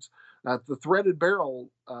includes the threaded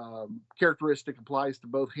barrel characteristic applies to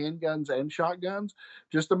both handguns and shotguns.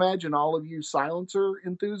 Just imagine all of you silencer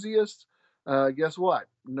enthusiasts. Guess what?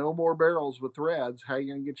 No more barrels with threads. How are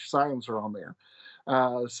you going to get your silencer on there?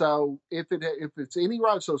 So if it's any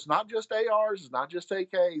rifle, so it's not just ARs, it's not just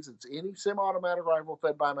AKs, it's any semi-automatic rifle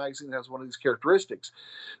fed by a magazine that has one of these characteristics.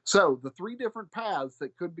 So the three different paths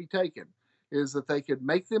that could be taken is that they could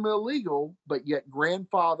make them illegal, but yet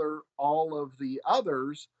grandfather all of the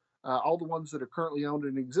others, all the ones that are currently owned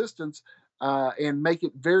in existence, and make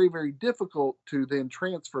it very, very difficult to then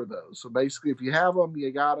transfer those. So basically, if you have them,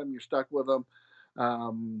 you got them, you're stuck with them.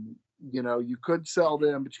 You could sell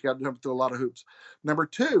them, but you got to jump through a lot of hoops. Number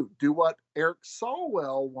two, do what Eric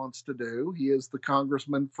Swalwell wants to do. He is the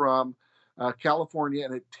congressman from California,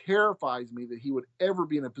 and it terrifies me that he would ever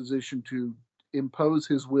be in a position to impose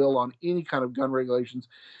his will on any kind of gun regulations.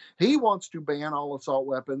 He wants to ban all assault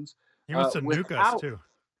weapons. He wants to nuke us too.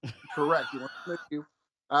 Correct.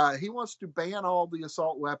 He wants to ban all the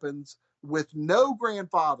assault weapons with no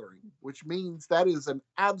grandfathering, which means that is an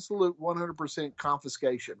absolute 100%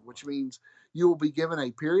 confiscation, which means you will be given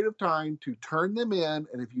a period of time to turn them in.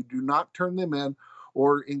 And if you do not turn them in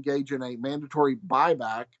or engage in a mandatory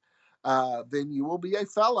buyback, then you will be a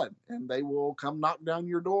felon, and they will come knock down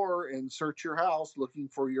your door and search your house looking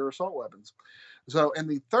for your assault weapons. So, and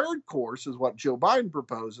the third course is what Joe Biden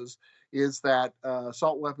proposes, is that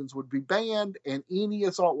assault weapons would be banned, and any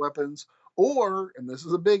assault weapons, or, and this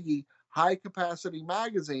is a biggie, high capacity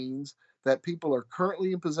magazines that people are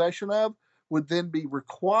currently in possession of would then be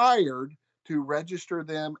required to register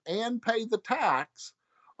them and pay the tax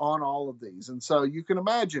on all of these. And so you can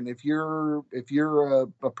imagine if you're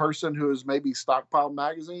a person who has maybe stockpiled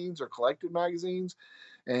magazines or collected magazines,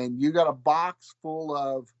 and you got a box full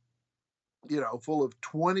of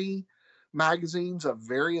 20 magazines of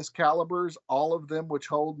various calibers, all of them which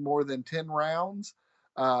hold more than 10 rounds.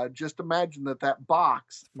 Just imagine that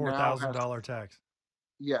box $4,000 tax.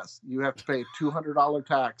 Yes, you have to pay a $200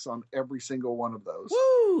 tax on every single one of those.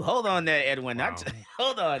 Woo! Hold on there, Edwin. Wow.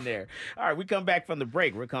 Hold on there. All right, we come back from the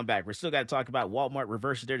break. We'll come back. We're still got to talk about Walmart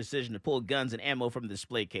reverses their decision to pull guns and ammo from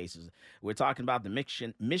display cases. We're talking about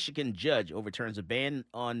the Michigan judge overturns a ban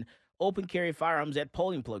on open carry firearms at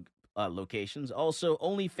polling locations. Also,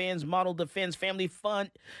 OnlyFans model defends family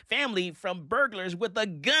from burglars with a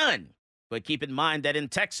gun. But keep in mind that in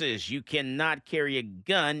Texas, you cannot carry a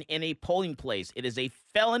gun in a polling place. It is a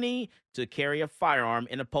felony to carry a firearm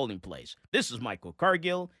in a polling place. This is Michael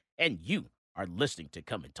Cargill, and you are listening to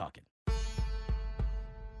Come and Talk It.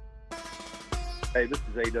 Hey, this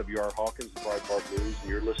is AWR Hawkins, Breitbart News, and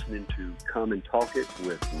you're listening to Come and Talk It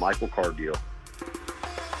with Michael Cargill.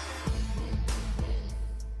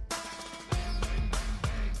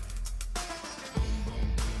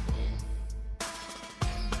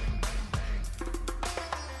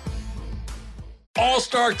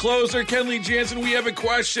 All-star closer Kenley Jansen, we have a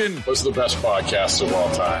question. What's the best podcast of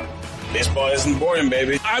all time? Baseball isn't boring,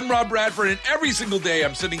 baby. I'm Rob Bradford, and every single day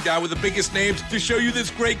I'm sitting down with the biggest names to show you this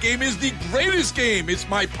great game is the greatest game. It's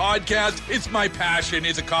my podcast. It's my passion.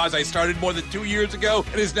 It's a cause I started more than 2 years ago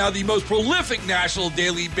and is now the most prolific national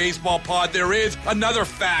daily baseball pod there is. Another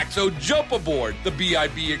fact, so jump aboard the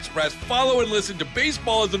BIB Express. Follow and listen to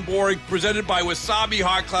Baseball Isn't Boring, presented by Wasabi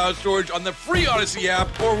Hot Cloud Storage on the free Odyssey app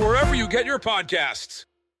or wherever you get your podcasts.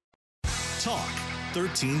 Talk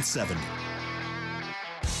 1370.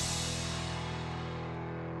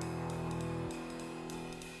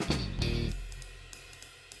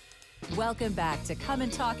 Welcome back to Come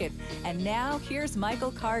and Talk It. And now, here's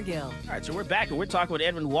Michael Cargill. All right, so we're back, and we're talking with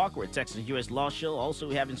Edwin Walker with Texas U.S. Law Shield. Also,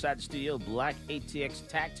 we have inside the studio Black ATX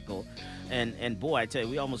Tactical. And boy, I tell you,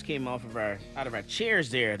 we almost came out of our chairs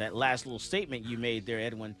there. That last little statement you made there,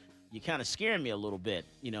 Edwin, you kind of scared me a little bit,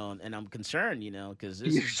 and I'm concerned, because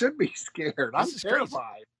you should be scared. I'm terrified.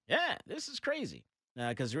 Crazy. Yeah, this is crazy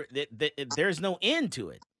because there's no end to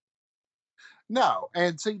it. No,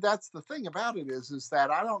 and see, that's the thing about it is that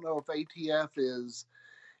I don't know if ATF is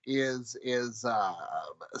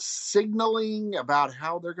signaling about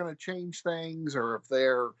how they're going to change things, or if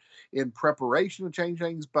they're in preparation to change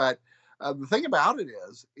things. But the thing about it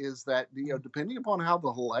is that depending upon how the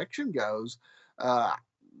election goes, the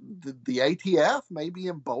ATF may be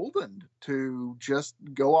emboldened to just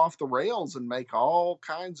go off the rails and make all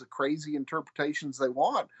kinds of crazy interpretations they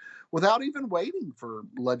want without even waiting for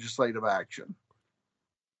legislative action.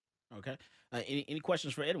 Okay. Any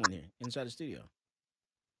questions for Edwin here inside the studio?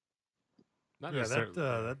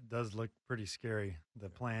 That does look pretty scary. The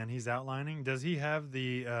plan he's outlining. Does he have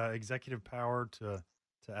the executive power to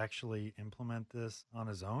actually implement this on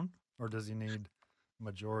his own, or does he need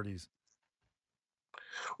majorities?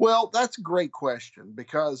 Well, that's a great question,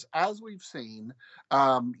 because as we've seen,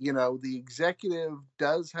 the executive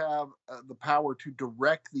does have the power to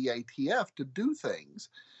direct the ATF to do things.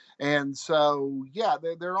 And so, yeah,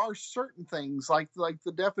 there are certain things like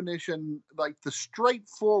the definition, like the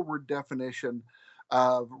straightforward definition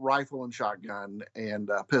of rifle and shotgun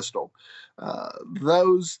and pistol.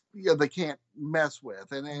 Those, they can't mess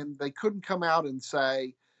with. And they couldn't come out and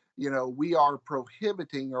say, we are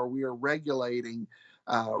prohibiting or we are regulating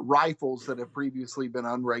rifles that have previously been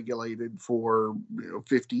unregulated for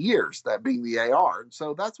 50 years, that being the AR. And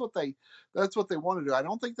so that's what they want to do. I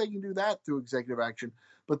don't think they can do that through executive action,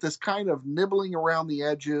 but this kind of nibbling around the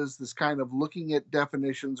edges, this kind of looking at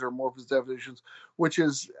definitions or amorphous definitions, which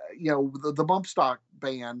is, the bump stock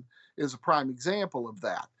ban is a prime example of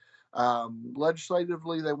that.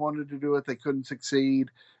 Legislatively, they wanted to do it. They couldn't succeed.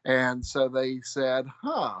 And so they said,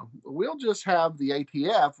 we'll just have the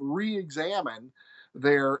ATF re-examine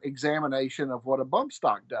their examination of what a bump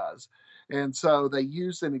stock does. And so they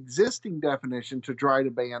used an existing definition to try to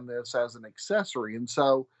ban this as an accessory. And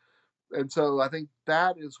so I think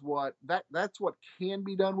that's what can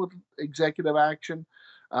be done with executive action.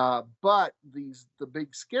 But the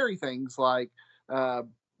big scary things like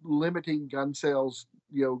limiting gun sales,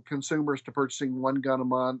 consumers to purchasing one gun a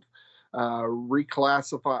month,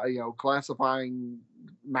 classifying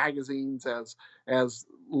magazines as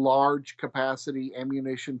large capacity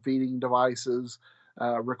ammunition feeding devices,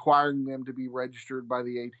 requiring them to be registered by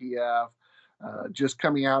the ATF, just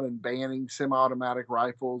coming out and banning semi-automatic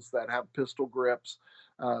rifles that have pistol grips.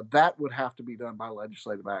 That would have to be done by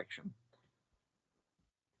legislative action.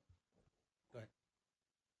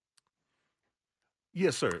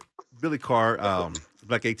 Yes, sir. Billy Carr,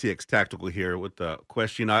 Black ATX Tactical here with the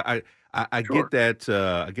question. I Sure. get that.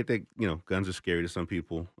 I get that. Guns are scary to some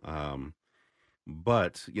people.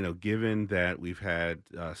 But given that we've had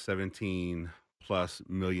 17 plus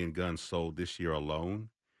million guns sold this year alone,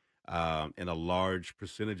 and a large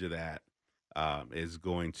percentage of that is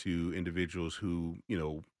going to individuals who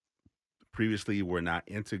previously were not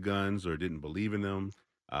into guns or didn't believe in them.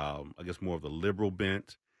 I guess more of the liberal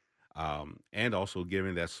bent. And also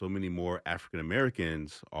given that so many more African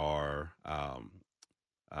Americans are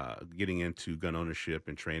getting into gun ownership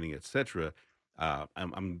and training, etc.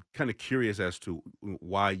 I'm kind of curious as to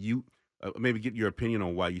why you maybe get your opinion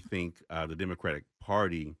on why you think the Democratic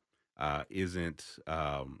Party isn't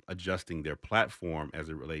adjusting their platform as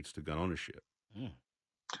it relates to gun ownership.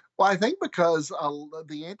 Well, I think because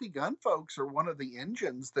the anti-gun folks are one of the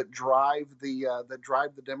engines that drive the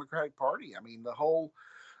Democratic Party. I mean, the whole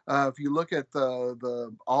if you look at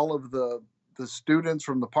the all of the students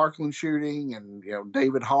from the Parkland shooting, and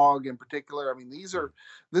David Hogg in particular. I mean, this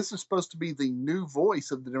is supposed to be the new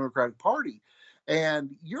voice of the Democratic Party.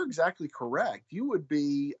 And you're exactly correct. You would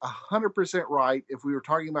be 100% right if we were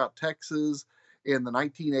talking about Texas in the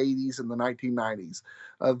 1980s and the 1990s.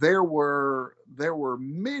 There were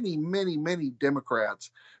many, many, many Democrats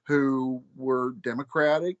who were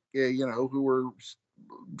Democratic, who were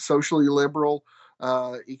socially liberal,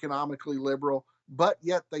 economically liberal, but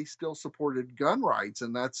yet they still supported gun rights,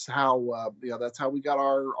 and that's how that's how we got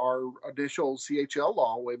our initial CHL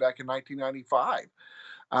law way back in 1995.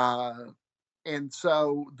 And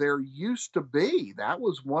so there used to be, that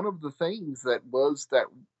was one of the things that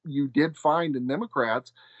you did find in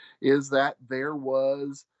Democrats, is that there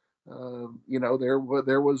was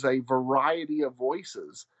there was a variety of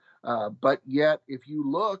voices, but yet if you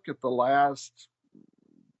look at the last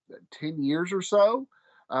 10 years or so,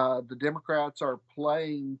 the Democrats are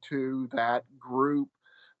playing to that group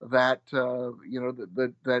that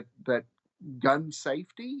that gun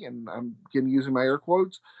safety, and I'm again using my air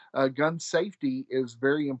quotes, gun safety is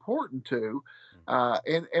very important to,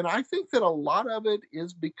 and I think that a lot of it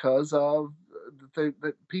is because of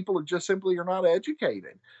that people are just simply are not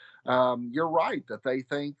educated. You're right that they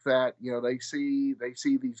think that they see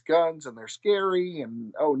these guns and they're scary,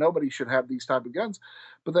 and nobody should have these type of guns,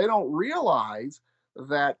 but they don't realize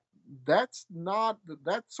that that's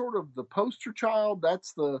sort of the poster child.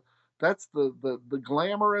 That's the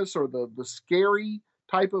glamorous or the scary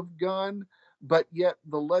type of gun, but yet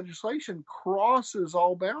the legislation crosses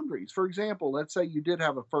all boundaries. For example, let's say you did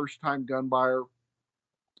have a first-time gun buyer,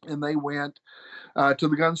 and they went to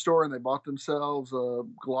the gun store and they bought themselves a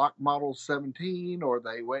Glock Model 17, or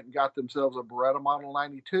they went and got themselves a Beretta Model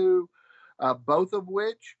 92, both of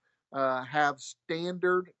which have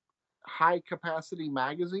standard high capacity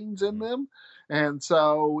magazines in them. And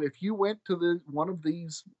so if you went to one of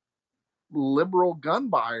these liberal gun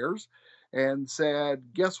buyers and said,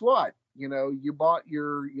 guess what? You bought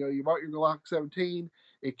your Glock 17.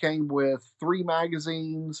 It came with 3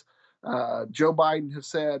 magazines. Joe Biden has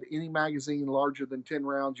said any magazine larger than 10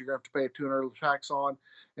 rounds, you're going to have to pay a $200 tax on.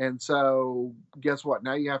 And so guess what?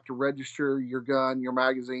 Now you have to register your gun, your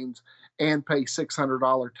magazines, and pay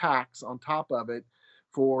 $600 tax on top of it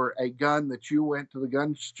for a gun that you went to the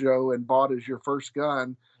gun show and bought as your first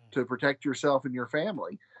gun to protect yourself and your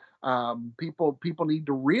family. People need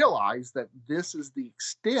to realize that this is the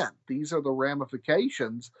extent, these are the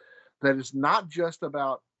ramifications, that it's not just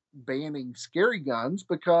about banning scary guns,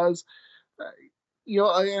 because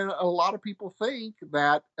and a lot of people think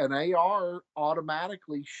that an AR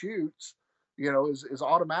automatically shoots, is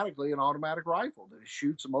automatically an automatic rifle that it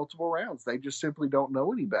shoots multiple rounds. They just simply don't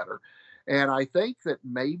know any better. And I think that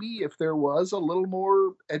maybe if there was a little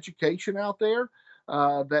more education out there,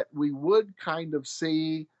 that we would kind of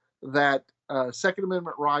see that Second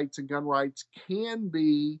Amendment rights and gun rights can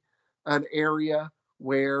be an area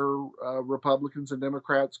where Republicans and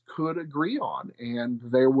Democrats could agree on, and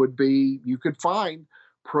you could find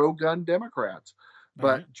pro-gun Democrats.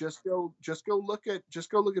 But just go look at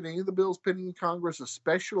any of the bills pending in Congress,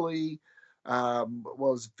 especially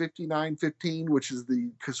was 5915, which is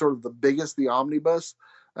the sort of the biggest, the omnibus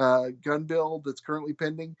gun bill that's currently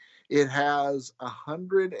pending. It has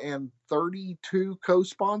 132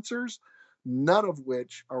 co-sponsors, none of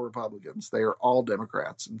which are Republicans. They are all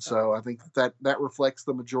Democrats. And so I think that reflects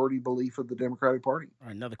the majority belief of the Democratic Party. All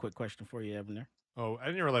right, another quick question for you, Evan, there. Oh, I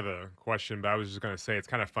didn't really have a question, but I was just going to say it's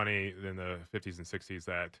kind of funny in the 50s and 60s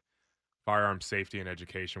that firearm safety and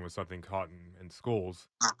education was something taught in schools,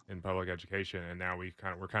 in public education, and now we're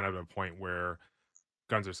kind of at a point where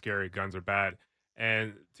guns are scary, guns are bad.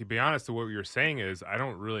 And to be honest, what you're saying is, I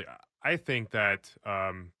think that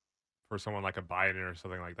for someone like a Biden or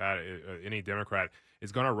something like that, any Democrat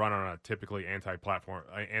is going to run on a typically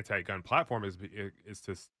anti-gun platform is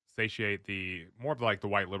to satiate the more of like the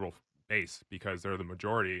white liberal base, because they're the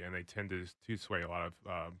majority and they tend to sway a lot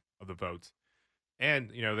of the votes.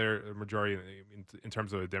 And they're a majority in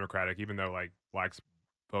terms of the Democratic, even though like blacks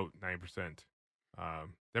vote 9%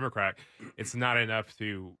 Democrat, it's not enough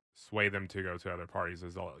to sway them to go to other parties.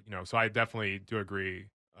 So I definitely do agree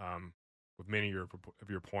with many of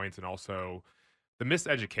your points, and also the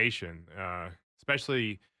miseducation,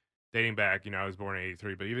 especially dating back. I was born in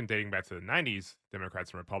 '83, but even dating back to the '90s,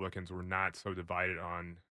 Democrats and Republicans were not so divided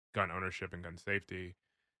on gun ownership and gun safety.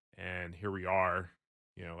 And here we are,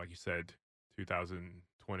 like you said,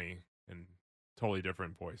 2020, and totally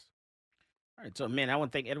different voice. All right, so man, I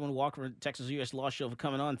want to thank Edwin Walker from Texas U.S. Law Show for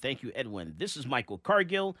coming on. Thank you, Edwin. This is Michael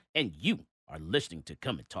Cargill, and you are listening to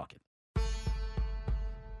Come and Talk It.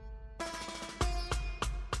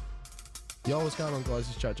 Yo, what's going on, guys?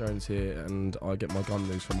 It's Jack Jones here, and I get my gun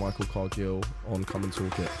news from Michael Cargill on Come and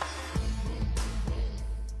Talk It.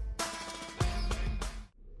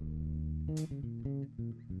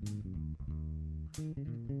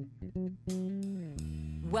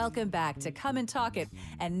 Welcome back to Come and Talk It.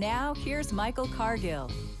 And now here's Michael Cargill.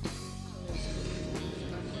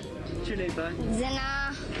 What's your name, bud?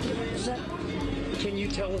 Zena. Can you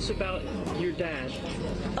tell us about your dad?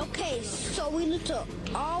 Okay, so we need to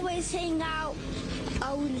always hang out.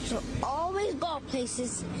 We need to always go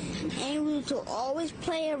places. And we need to always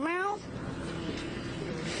play around.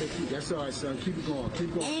 That's all right, son. Keep it going.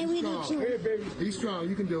 Keep going. And we need to... Hey, baby. Be strong.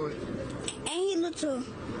 You can do it. And he need to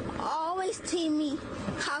always teach me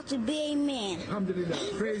how to be a man. Alhamdulillah.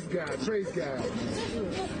 Praise God. Praise God.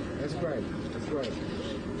 That's right. That's right.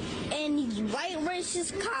 And these white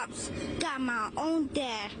racist cops got my own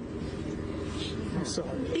dad. I'm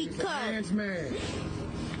sorry. Because... man's man.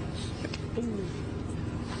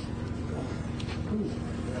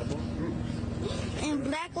 And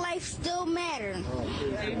black life still matter.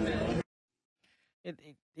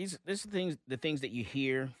 These are the things that you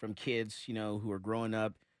hear from kids, who are growing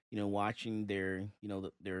up, watching their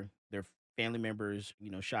family members,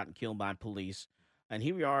 shot and killed by police. And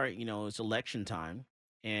here we are, it's election time,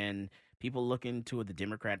 and people looking toward the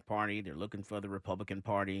Democrat Party, they're looking for the Republican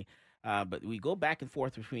Party. But we go back and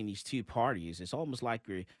forth between these two parties. It's almost like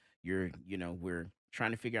we're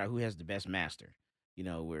trying to figure out who has the best master.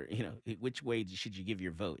 Which way should you give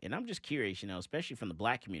your vote? And I'm just curious, especially from the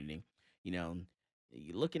black community, you're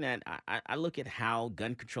looking at, I look at how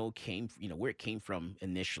gun control came, where it came from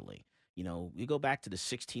initially. We go back to the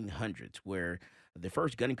 1600s, where the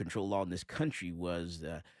first gun control law in this country was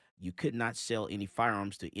you could not sell any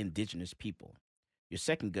firearms to indigenous people. Your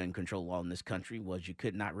second gun control law in this country was you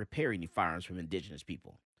could not repair any firearms from indigenous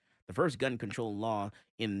people. The first gun control law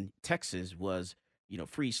in Texas was,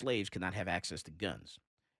 free slaves could not have access to guns.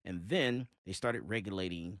 And then they started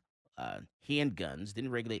regulating handguns,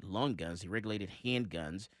 didn't regulate long guns. They regulated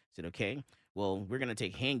handguns. Said, okay, well, we're going to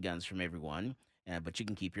take handguns from everyone, but you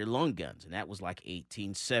can keep your long guns. And that was like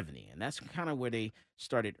 1870. And that's kind of where they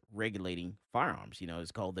started regulating firearms.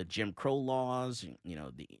 It's called the Jim Crow laws.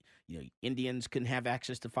 Indians couldn't have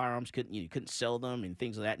access to firearms, couldn't sell them and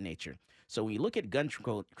things of that nature. So when you look at gun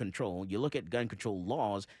control, you look at gun control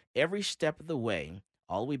laws, every step of the way,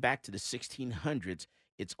 all the way back to the 1600s,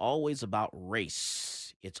 it's always about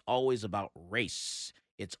race. It's always about race.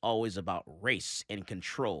 It's always about race and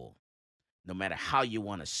control, no matter how you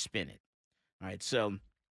want to spin it. All right, so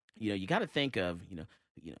you got to think of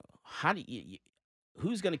how do you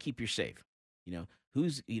who's going to keep you safe?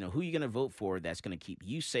 Who's who you going to vote for that's going to keep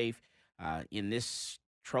you safe in this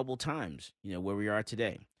troubled times? Where we are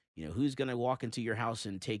today. Who's going to walk into your house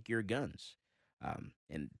and take your guns?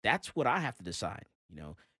 And that's what I have to decide.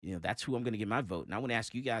 That's who I'm going to give my vote. And I want to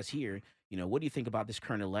ask you guys here, what do you think about this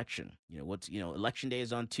current election? Election day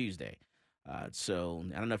is on Tuesday. So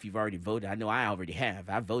I don't know if you've already voted. I know I already have.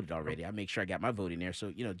 I voted already. I make sure I got my vote in there.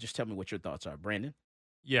 So, just tell me what your thoughts are. Brandon?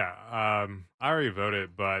 Yeah, I already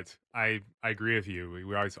voted, but I agree with you.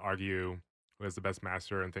 We always argue who has the best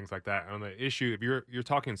master and things like that. On the issue, if you're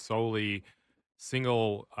talking solely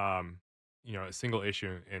single, a single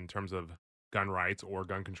issue in terms of gun rights or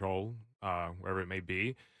gun control, wherever it may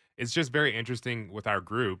be, it's just very interesting with our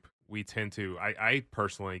group. We tend to, I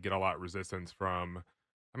personally get a lot of resistance from,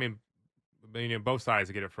 both sides.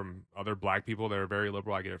 I get it from other black people that are very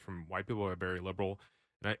liberal. I get it from white people that are very liberal.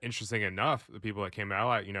 And interesting enough, the people that came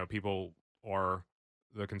out, people or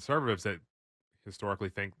the conservatives that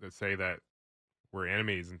historically say that we're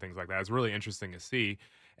enemies and things like that. It's really interesting to see.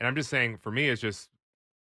 And I'm just saying, for me, I just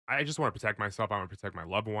want to protect myself. I want to protect my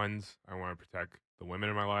loved ones. I want to protect the women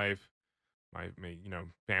in my life, my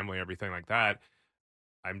family, everything like that.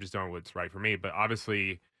 I'm just doing what's right for me. But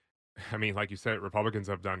obviously, like you said, Republicans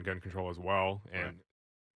have done gun control as well. And right.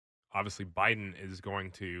 Obviously Biden is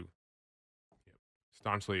going to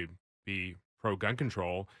staunchly be pro-gun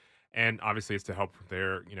control. And obviously it's to help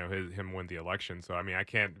him win the election. So, I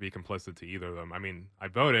can't be complicit to either of them. I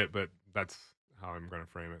voted, but that's how I'm going to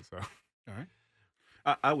frame it. So, all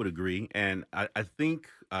right. I would agree. And I think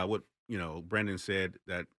what, Brandon said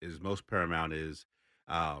that is most paramount is,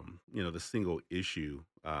 the single issue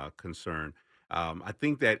concern. I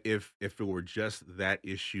think that if it were just that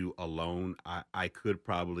issue alone, I could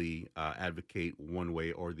probably advocate one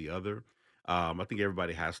way or the other. I think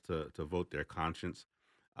everybody has to vote their conscience.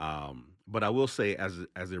 But I will say, as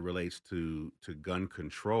it relates to gun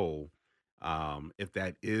control, if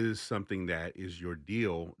that is something that is your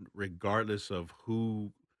deal, regardless of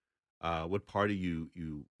what party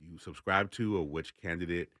you subscribe to or which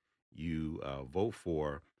candidate you vote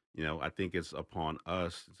for, I think it's upon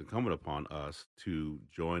us, it's incumbent upon us to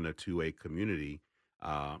join a 2A community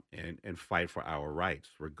and fight for our rights,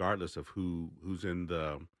 regardless of who's in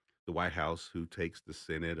the White House, who takes the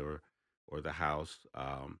Senate or the House.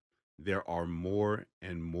 There are more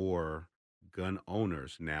and more gun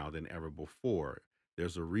owners now than ever before.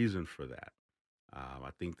 There's a reason for that. I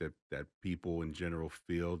think that people in general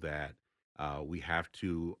feel that we have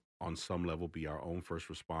to, on some level, be our own first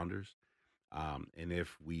responders. And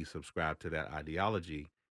if we subscribe to that ideology,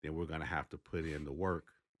 then we're going to have to put in the work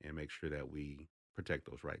and make sure that we protect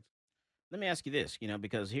those rights. Let me ask you this,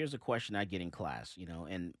 because here's a question I get in class,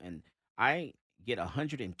 and I get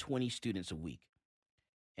 120 students a week,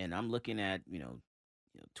 and I'm looking at,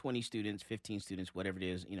 20 students, 15 students, whatever it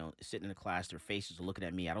is, sitting in the class, their faces are looking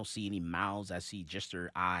at me. I don't see any mouths. I see just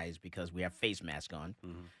their eyes because we have face masks on.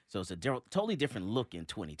 So it's a totally different look in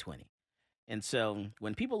 2020. And so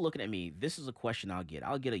when people looking at me, this is a question I'll get.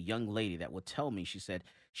 I'll get a young lady that will tell me, she said,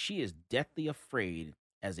 she is deathly afraid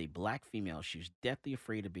as a black female. She's deathly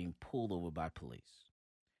afraid of being pulled over by police.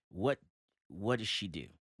 What does she do?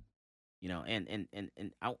 And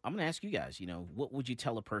I'm going to ask you guys, what would you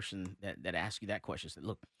tell a person that asks you that question? Say,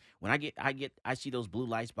 look, when I see those blue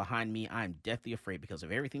lights behind me, I'm deathly afraid because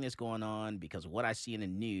of everything that's going on, because of what I see in the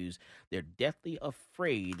news. They're deathly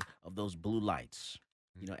afraid of those blue lights,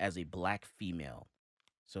 as a black female.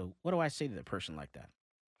 So what do I say to a person like that?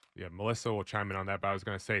 Yeah, Melissa will chime in on that, but I was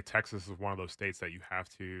going to say Texas is one of those states that you have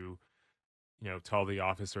to, tell the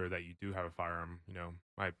officer that you do have a firearm.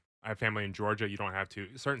 I have family in Georgia. You don't have to.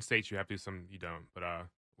 Certain states you have to, some you don't. But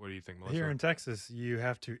what do you think, Melissa? Here in Texas, you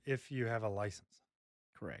have to if you have a license.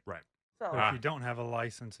 Correct. Right. So if you don't have a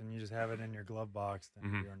license and you just have it in your glove box,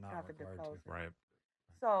 then you're not required to. Right.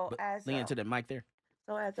 So But as lean into the mic there.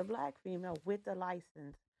 So as a black female with the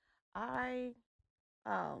license, I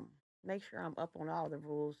make sure I'm up on all the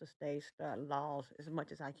rules, the state laws as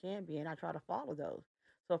much as I can be, and I try to follow those.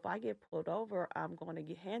 So if I get pulled over, I'm going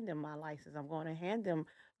to hand them my license. I'm going to hand them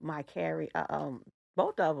my carry,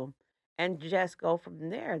 both of them, and just go from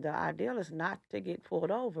there. The ideal is not to get pulled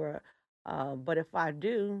over, but if I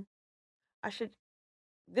do,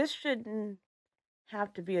 this shouldn't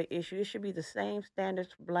have to be an issue. It should be the same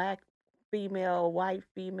standards, black female, white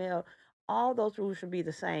female. All those rules should be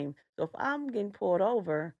the same. So if I'm getting pulled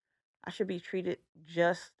over, I should be treated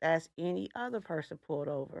just as any other person pulled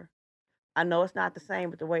over. I know it's not the same,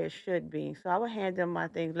 but the way it should be. So I would hand them my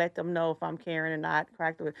things, let them know if I'm carrying or not.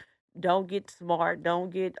 Crack the. Don't get smart. Don't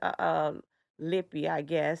get lippy, I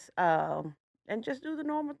guess, and just do the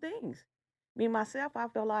normal things. Me myself, I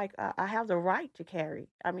feel like I have the right to carry.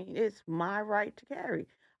 I mean, it's my right to carry.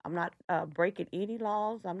 I'm not breaking any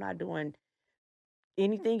laws. I'm not doing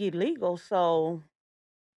anything illegal. So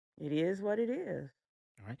it is what it is.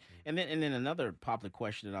 All right. And then another popular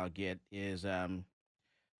question that I'll get is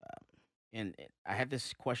and I had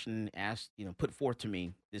this question asked, put forth to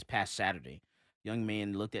me this past Saturday. Young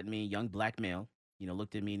man looked at me, young black male,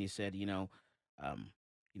 looked at me and he said,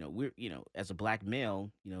 we're, as a black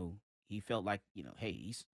male, he felt like,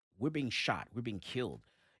 hey, we're being shot, we're being killed,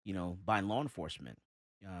 by law enforcement,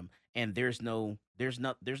 and there's no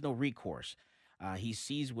recourse. He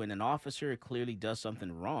sees when an officer clearly does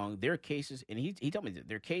something wrong. There are cases, and he told me that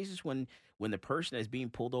there are cases when the person that's being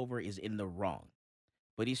pulled over is in the wrong.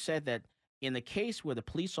 But he said that in the case where the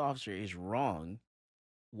police officer is wrong,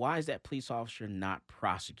 why is that police officer not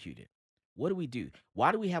prosecuted? What do we do?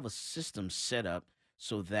 Why do we have a system set up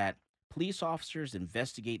so that police officers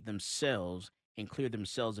investigate themselves and clear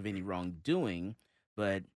themselves of any wrongdoing,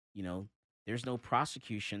 but, there's no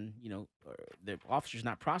prosecution, or the officer's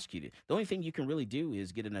not prosecuted? The only thing you can really do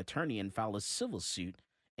is get an attorney and file a civil suit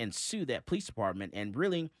and sue that police department. And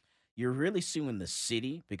really, you're really suing the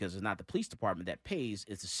city because it's not the police department that pays,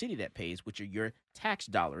 it's the city that pays, which are your tax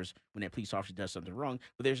dollars when that police officer does something wrong.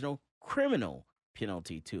 But there's no criminal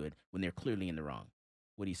penalty to it when they're clearly in the wrong.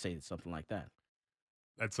 What do you say to something like that?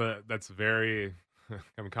 That's very,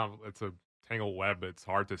 it's a tangled web. It's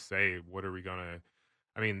hard to say. What are we gonna?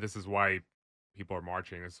 I mean, this is why people are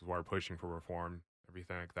marching. This is why we're pushing for reform,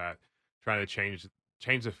 everything like that, trying to change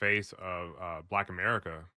the face of Black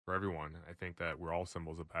America for everyone. I think that we're all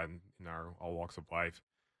symbols of that in our all walks of life.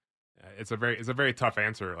 It's a very tough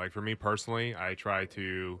answer. Like for me personally, I try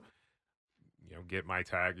to, get my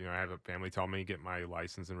tag. I have a family tell me get my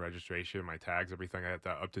license and registration, my tags, everything like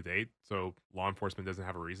that up to date, so law enforcement doesn't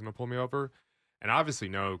have a reason to pull me over. and obviously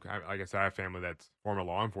like I said, I have family that's former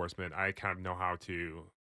law enforcement. I kind of know how to,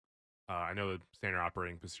 I know the standard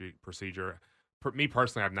operating procedure. Me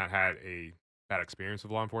personally, I've not had a bad experience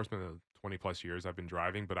with law enforcement in the 20 plus years I've been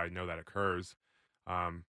driving, but I know that occurs.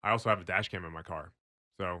 I also have a dash cam in my car.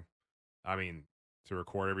 So, I mean, to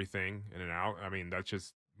record everything in and out, I mean, that's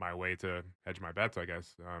just my way to hedge my bets, I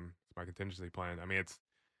guess. It's my contingency plan. I mean, it's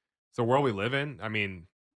the world we live in. I mean,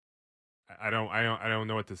 I don't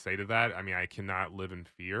know what to say to that. I mean, I cannot live in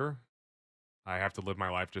fear. I have to live my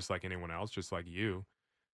life just like anyone else, just like you.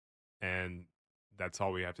 And that's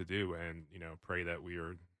all we have to do, and pray that we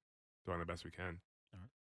are doing the best we can.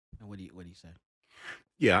 And what do you say?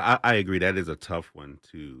 Yeah, I agree. That is a tough one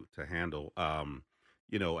to handle.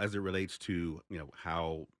 As it relates to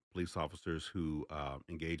how police officers who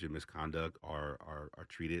engage in misconduct are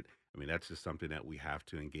treated. I mean, that's just something that we have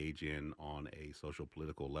to engage in on a social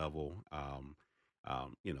political level,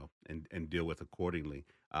 and deal with accordingly.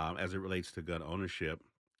 As it relates to gun ownership,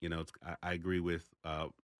 I agree with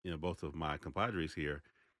both of my compadres here.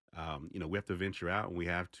 We have to venture out, and we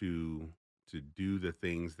have to do the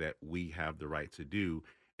things that we have the right to do,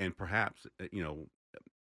 and perhaps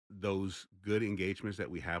those good engagements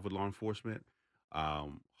that we have with law enforcement,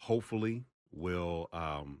 hopefully will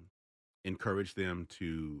encourage them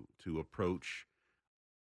to approach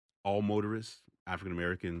all motorists, African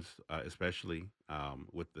Americans especially,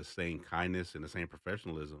 with the same kindness and the same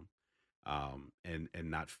professionalism, and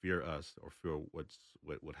not fear us or fear what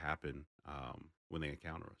would happen when they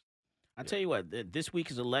encounter us. I tell you what, this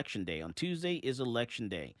week is election day. On Tuesday is election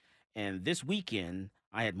day, and this weekend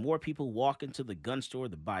I had more people walk into the gun store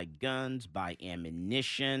to buy guns, buy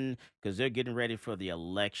ammunition, because they're getting ready for the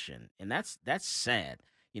election, and that's sad.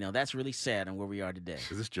 That's really sad on where we are today.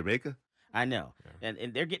 Is this Jamaica? I know,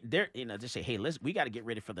 and they're they say, hey, we got to get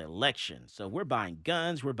ready for the election. So we're buying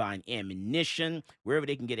guns, we're buying ammunition, wherever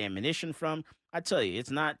they can get ammunition from. I tell you,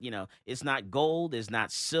 it's not it's not gold, it's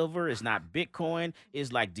not silver, it's not Bitcoin.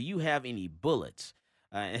 It's like, do you have any bullets?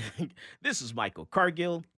 This is Michael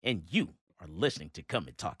Cargill, and you are listening to Come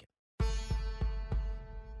and Talk It.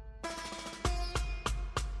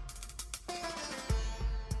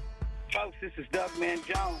 Folks, this is Doug Man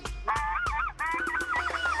Jones.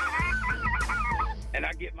 And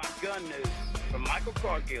I get my gun news from Michael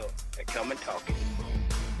Cargill at Come and Talk It.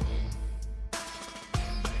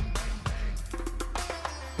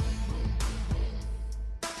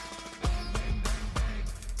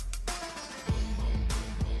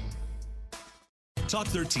 Talk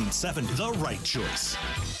 1370, the right choice.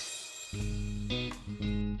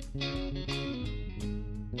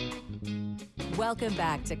 Welcome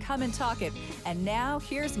back to Come and Talk It. And now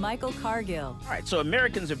here's Michael Cargill. All right, so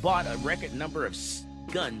Americans have bought a record number of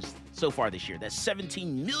guns so far this year. That's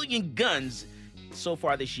 17 million guns so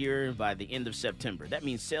far this year by the end of September. That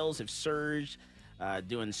means sales have surged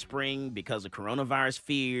during spring because of coronavirus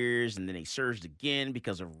fears, and then they surged again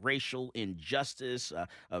because of racial injustice,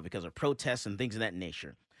 because of protests and things of that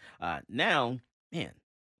nature. Now, man,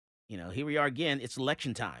 here we are again. It's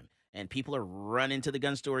election time. And people are running to the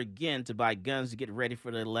gun store again to buy guns to get ready for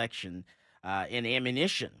the election and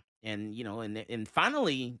ammunition. And, and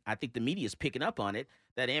finally, I think the media is picking up on it,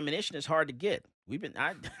 that ammunition is hard to get.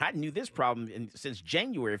 I knew this problem since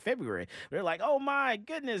January, February. They're like, oh, my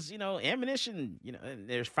goodness, ammunition, and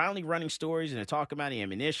they're finally running stories and they're talking about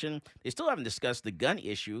ammunition. They still haven't discussed the gun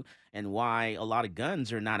issue and why a lot of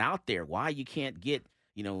guns are not out there, why you can't get,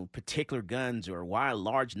 particular guns, or why a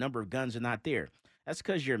large number of guns are not there. That's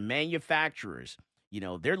because your manufacturers,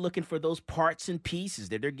 they're looking for those parts and pieces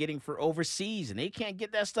that they're getting for overseas, and they can't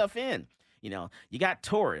get that stuff in. You got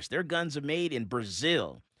Taurus. Their guns are made in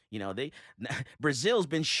Brazil. Brazil's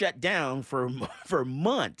been shut down for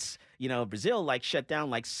months. Brazil shut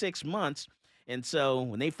down 6 months. And so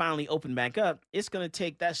when they finally open back up, it's going to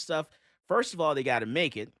take that stuff. First of all, they got to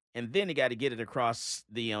make it, and then they got to get it across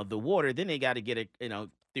the water. Then they got to get it,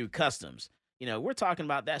 through customs. We're talking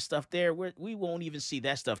about that stuff there. We won't even see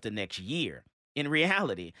that stuff the next year in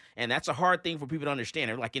reality. And that's a hard thing for people to understand.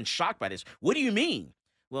 They're in shock by this. What do you mean?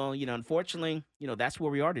 Well, unfortunately, that's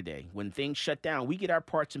where we are today. When things shut down, we get our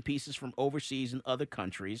parts and pieces from overseas and other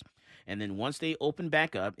countries. And then once they open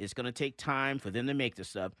back up, it's going to take time for them to make this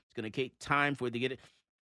stuff. It's going to take time for them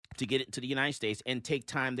to get it to the United States, and take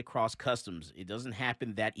time to cross customs. It doesn't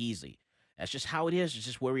happen that easy. That's just how it is. It's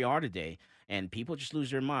just where we are today. And people just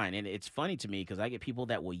lose their mind. And it's funny to me because I get people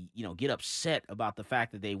that will, get upset about the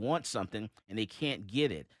fact that they want something and they can't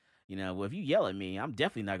get it. Well, if you yell at me, I'm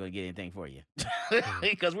definitely not going to get anything for you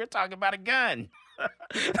because we're talking about a gun.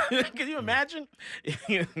 Can you imagine?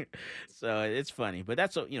 So it's funny, but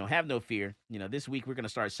that's have no fear. This week we're gonna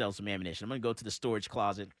start selling some ammunition. I'm gonna go to the storage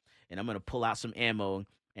closet and I'm gonna pull out some ammo.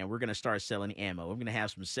 And we're going to start selling ammo. We're going to have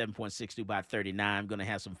some 7.62 by 39. I'm going to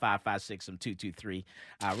have some 5.56, some 223.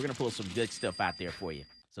 We're going to pull some good stuff out there for you.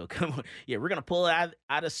 So come on. Yeah, we're going to pull it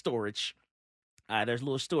out of storage. There's a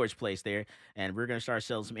little storage place there. And we're going to start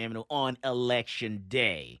selling some ammo on Election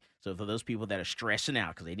Day. So for those people that are stressing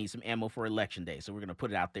out because they need some ammo for Election Day. So we're going to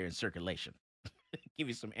put it out there in circulation. Give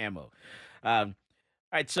you some ammo.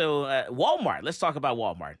 All right, so Walmart. Let's talk about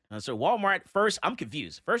Walmart. So Walmart, first, I'm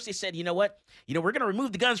confused. First, they said, you know what? We're going to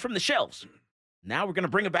remove the guns from the shelves. Now we're going to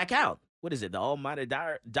bring them back out. What is it? The almighty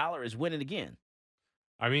dollar is winning again.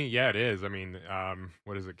 I mean, yeah, it is. I mean,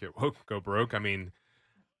 what is it? Get woke, go broke. I mean,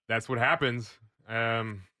 that's what happens.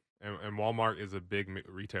 And Walmart is a big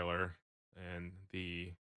retailer, and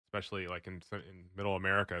especially like in Middle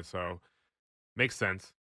America, so makes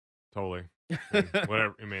sense. Totally.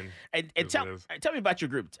 Whatever. I mean, and tell me about your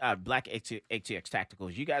group, Black ATX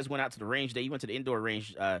Tacticals. You guys went out to the range day. You went to the indoor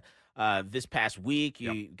range this past week.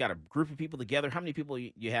 You got a group of people together. How many people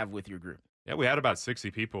you have with your group? Yeah, we had about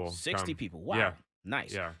 60 people. 60 people. Wow. Yeah.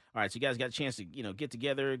 Nice. Yeah. All right. So you guys got a chance to get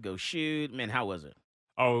together, go shoot. Man, how was it?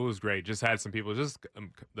 Oh, it was great. Just had some people, just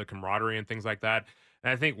the camaraderie and things like that.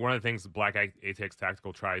 And I think one of the things Black ATX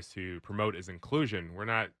Tactical tries to promote is inclusion. We're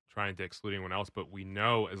not trying to exclude anyone else, but we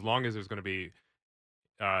know as long as there's going to be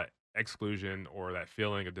exclusion or that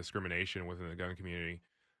feeling of discrimination within the gun community,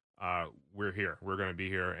 we're here. We're going to be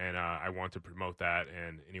here, and I want to promote that.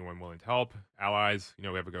 And anyone willing to help, allies, we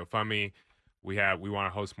have a GoFundMe. We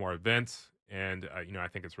want to host more events, and I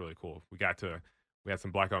think it's really cool. We had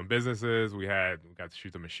some Black-owned businesses. We got to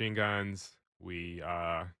shoot the machine guns. We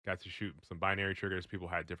got to shoot some binary triggers. People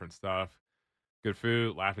had different stuff. Good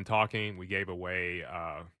food, laughing, talking. We gave away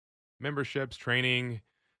memberships, training,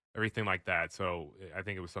 everything like that. So I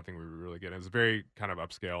think it was something we were really good. It was very kind of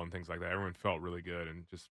upscale and things like that. Everyone felt really good and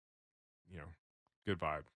just, good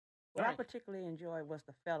vibe. What I particularly enjoyed was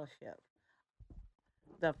the fellowship.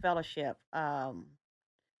 The fellowship. All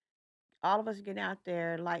of us getting out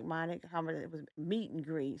there like-minded. It was meet and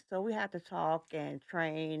greet. So we had to talk and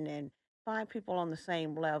train and find people on the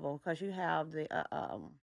same level, because you have the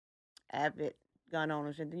avid gun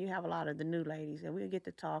owners, and then you have a lot of the new ladies, and we get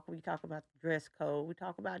to talk. We talk about the dress code. We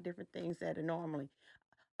talk about different things that are normally.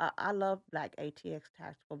 I love Black ATX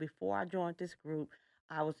Tactical. Before I joined this group,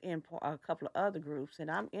 I was in a couple of other groups,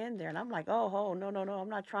 and I'm in there, and I'm like, no, I'm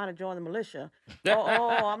not trying to join the militia.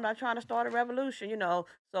 I'm not trying to start a revolution,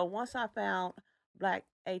 So once I found Black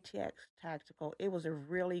ATX Tactical, it was a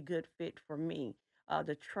really good fit for me.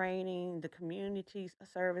 The training, the community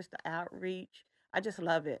service, the outreach, I just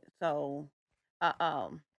love it. So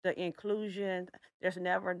the inclusion, there's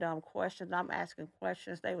never dumb questions. I'm asking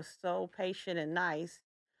questions. They were so patient and nice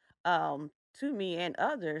to me and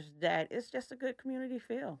others that it's just a good community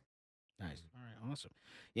feel. Nice. All right. Awesome.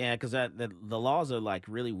 Yeah, because the laws are like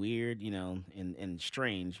really weird, and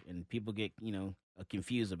strange, and people get,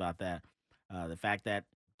 confused about that. The fact that,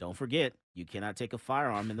 don't forget, you cannot take a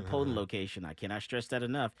firearm in the polling location. I cannot stress that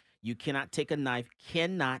enough. You cannot take a knife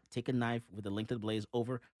with the length of the blade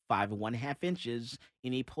over 5 1/2 inches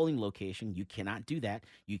in a polling location. You cannot do that.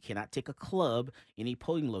 You cannot take a club in a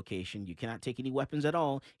polling location. You cannot take any weapons at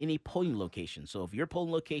all in a polling location. So if your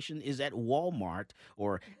polling location is at Walmart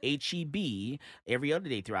or HEB every other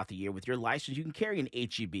day throughout the year with your license, you can carry an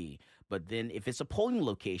HEB. But then if it's a polling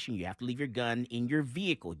location, you have to leave your gun in your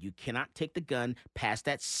vehicle. You cannot take the gun past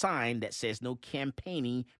that sign that says no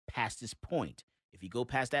campaigning past this point. If you go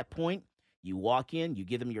past that point, you walk in, you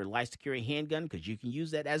give them your license to carry a handgun because you can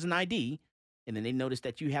use that as an ID, and then they notice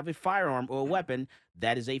that you have a firearm or a weapon.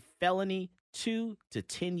 That is a felony, 2 to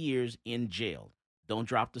 10 years in jail. Don't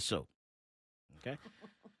drop the soap. Okay?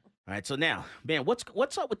 All right, so now, man,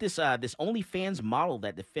 what's up with this OnlyFans model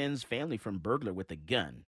that defends family from burglar with a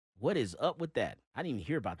gun? What is up with that? I didn't even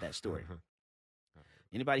hear about that story.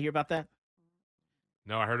 Anybody hear about that?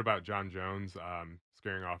 No, I heard about John Jones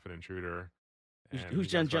scaring off an intruder. Who's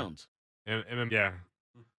John Jones? Yeah.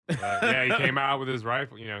 Yeah, he came out with his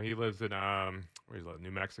rifle. He lives in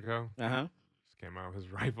New Mexico. Just came out with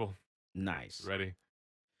his rifle. Nice. Ready.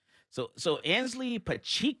 So Ansley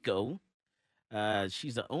Pacheco,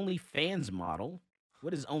 she's the OnlyFans model.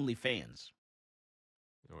 What is OnlyFans?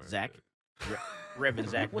 Zach? Reverend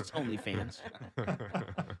Zach, what's OnlyFans?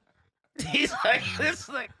 He's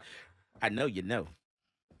like, I know you know.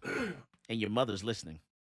 And your mother's listening.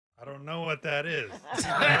 I don't know what that is.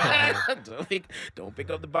 Don't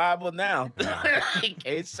pick up the Bible now. He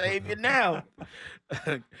can't save you now.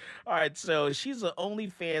 All right, so she's an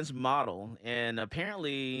OnlyFans model, and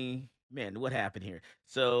apparently, man, what happened here?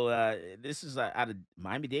 So this is out of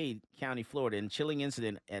Miami-Dade County, Florida. In a chilling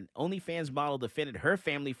incident, an OnlyFans model defended her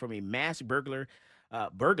family from a mass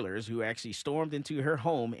burglars who actually stormed into her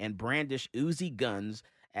home and brandished Uzi guns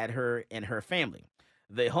at her and her family.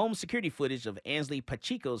 The home security footage of Ansley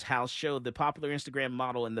Pacheco's house showed the popular Instagram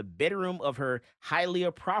model in the bedroom of her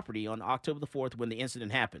Hialeah property on October the 4th when the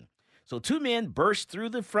incident happened. So 2 men burst through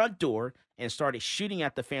the front door and started shooting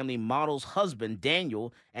at the family model's husband,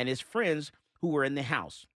 Daniel, and his friends who were in the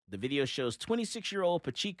house. The video shows 26-year-old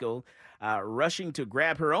Pacheco rushing to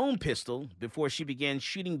grab her own pistol before she began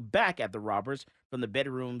shooting back at the robbers from the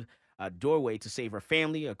bedroom doorway to save her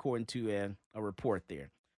family, according to a report there.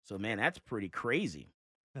 So, man, that's pretty crazy.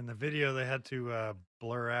 In the video, they had to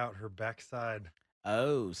blur out her backside.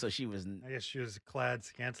 Oh, so she was... I guess she was clad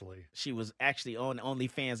scantily. She was actually on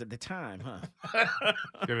OnlyFans at the time, huh?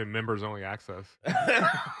 Giving members only access.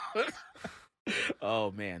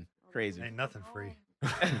 Oh, man. Crazy. Ain't nothing free. All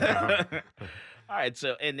right,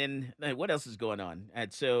 so, and then what else is going on?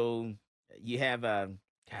 And so you have,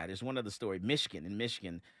 there's one other story. In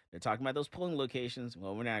Michigan, they're talking about those polling locations.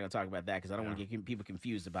 Well, we're not going to talk about that because I don't want to get people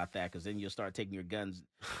confused about that, because then you'll start taking your guns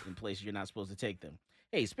in places you're not supposed to take them.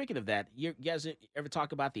 Hey, speaking of that, you guys ever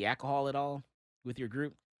talk about the alcohol at all with your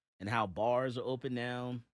group and how bars are open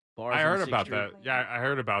now? Bars I heard about that. Yeah, I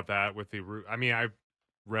heard about that with the root. I mean, I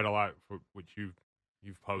read a lot for what you've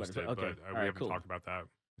posted, Okay. but we All right, haven't cool. talked about that.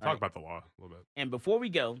 We All talked about the law a little bit. And before we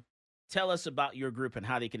go, tell us about your group and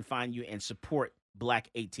how they can find you and support Black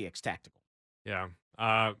ATX Tactical. Yeah.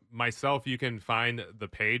 Myself, you can find the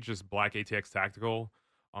page, just Black ATX Tactical,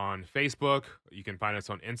 on Facebook. You can find us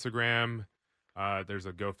on Instagram. There's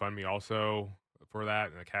a GoFundMe also for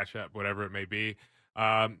that, and a Cash App, whatever it may be.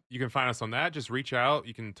 You can find us on that. Just reach out.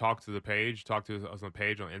 You can talk to the page, talk to us on the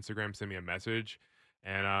page on Instagram, send me a message.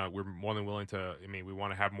 And we're more than willing to, we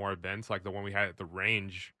want to have more events. Like the one we had at the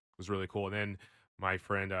range was really cool. And then my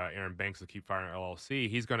friend Aaron Banks of Keep Firing LLC,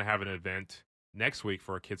 he's going to have an event next week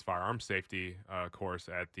for a kids firearms safety course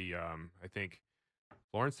at the, I think,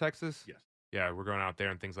 Florence, Texas? Yes. Yeah, we're going out there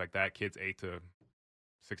and things like that. Kids 8 to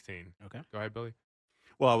 16. Okay. Go ahead, Billy.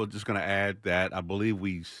 Well, I was just going to add that I believe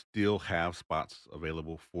we still have spots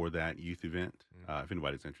available for that youth event, if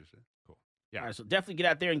anybody's interested. Cool. Yeah. All right, so definitely get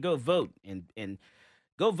out there and go vote. And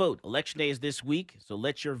go vote. Election day is this week, so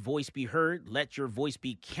let your voice be heard. Let your voice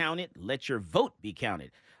be counted. Let your vote be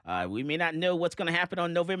counted. We may not know what's going to happen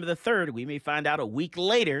on November the 3rd. We may find out a week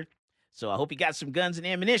later. So I hope you got some guns and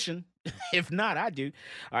ammunition. If not, I do.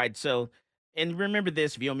 All right, so, and remember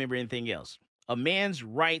this if you don't remember anything else. A man's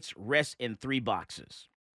rights rest in 3 boxes: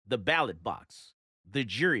 the ballot box, the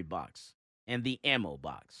jury box, and the ammo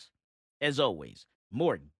box. As always,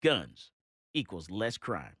 more guns equals less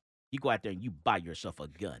crime. You go out there and you buy yourself a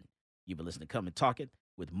gun. You've been listening to Come and Talk It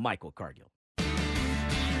with Michael Cargill.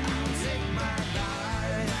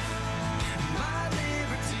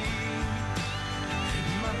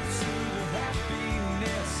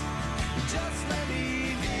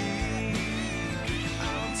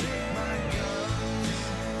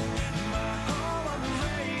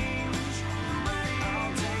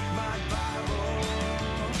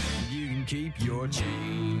 You can keep your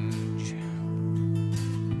change.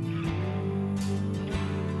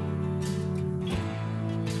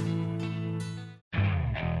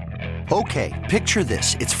 Okay, picture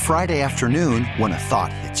this. It's Friday afternoon when a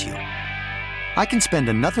thought hits you. I can spend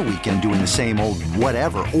another weekend doing the same old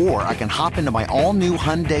whatever, or I can hop into my all-new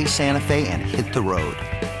Hyundai Santa Fe and hit the road.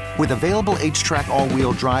 With available H-Track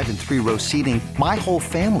all-wheel drive and 3-row seating, my whole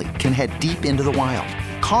family can head deep into the wild.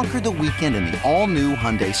 Conquer the weekend in the all-new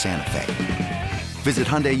Hyundai Santa Fe. Visit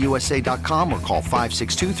HyundaiUSA.com or call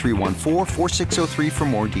 562-314-4603 for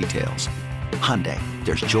more details. Hyundai,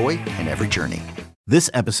 there's joy in every journey.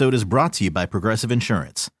 This episode is brought to you by Progressive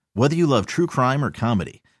Insurance. Whether you love true crime or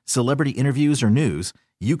comedy, celebrity interviews or news,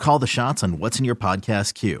 you call the shots on what's in your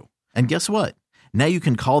podcast queue. And guess what? Now you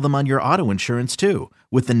can call them on your auto insurance too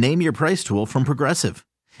with the Name Your Price tool from Progressive.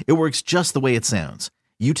 It works just the way it sounds.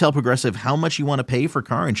 You tell Progressive how much you want to pay for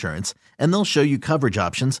car insurance, and they'll show you coverage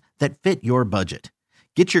options that fit your budget.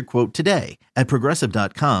 Get your quote today at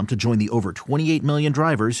Progressive.com to join the over 28 million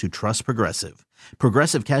drivers who trust Progressive.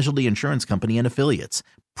 Progressive Casualty Insurance Company and Affiliates.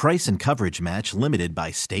 Price and coverage match limited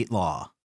by state law.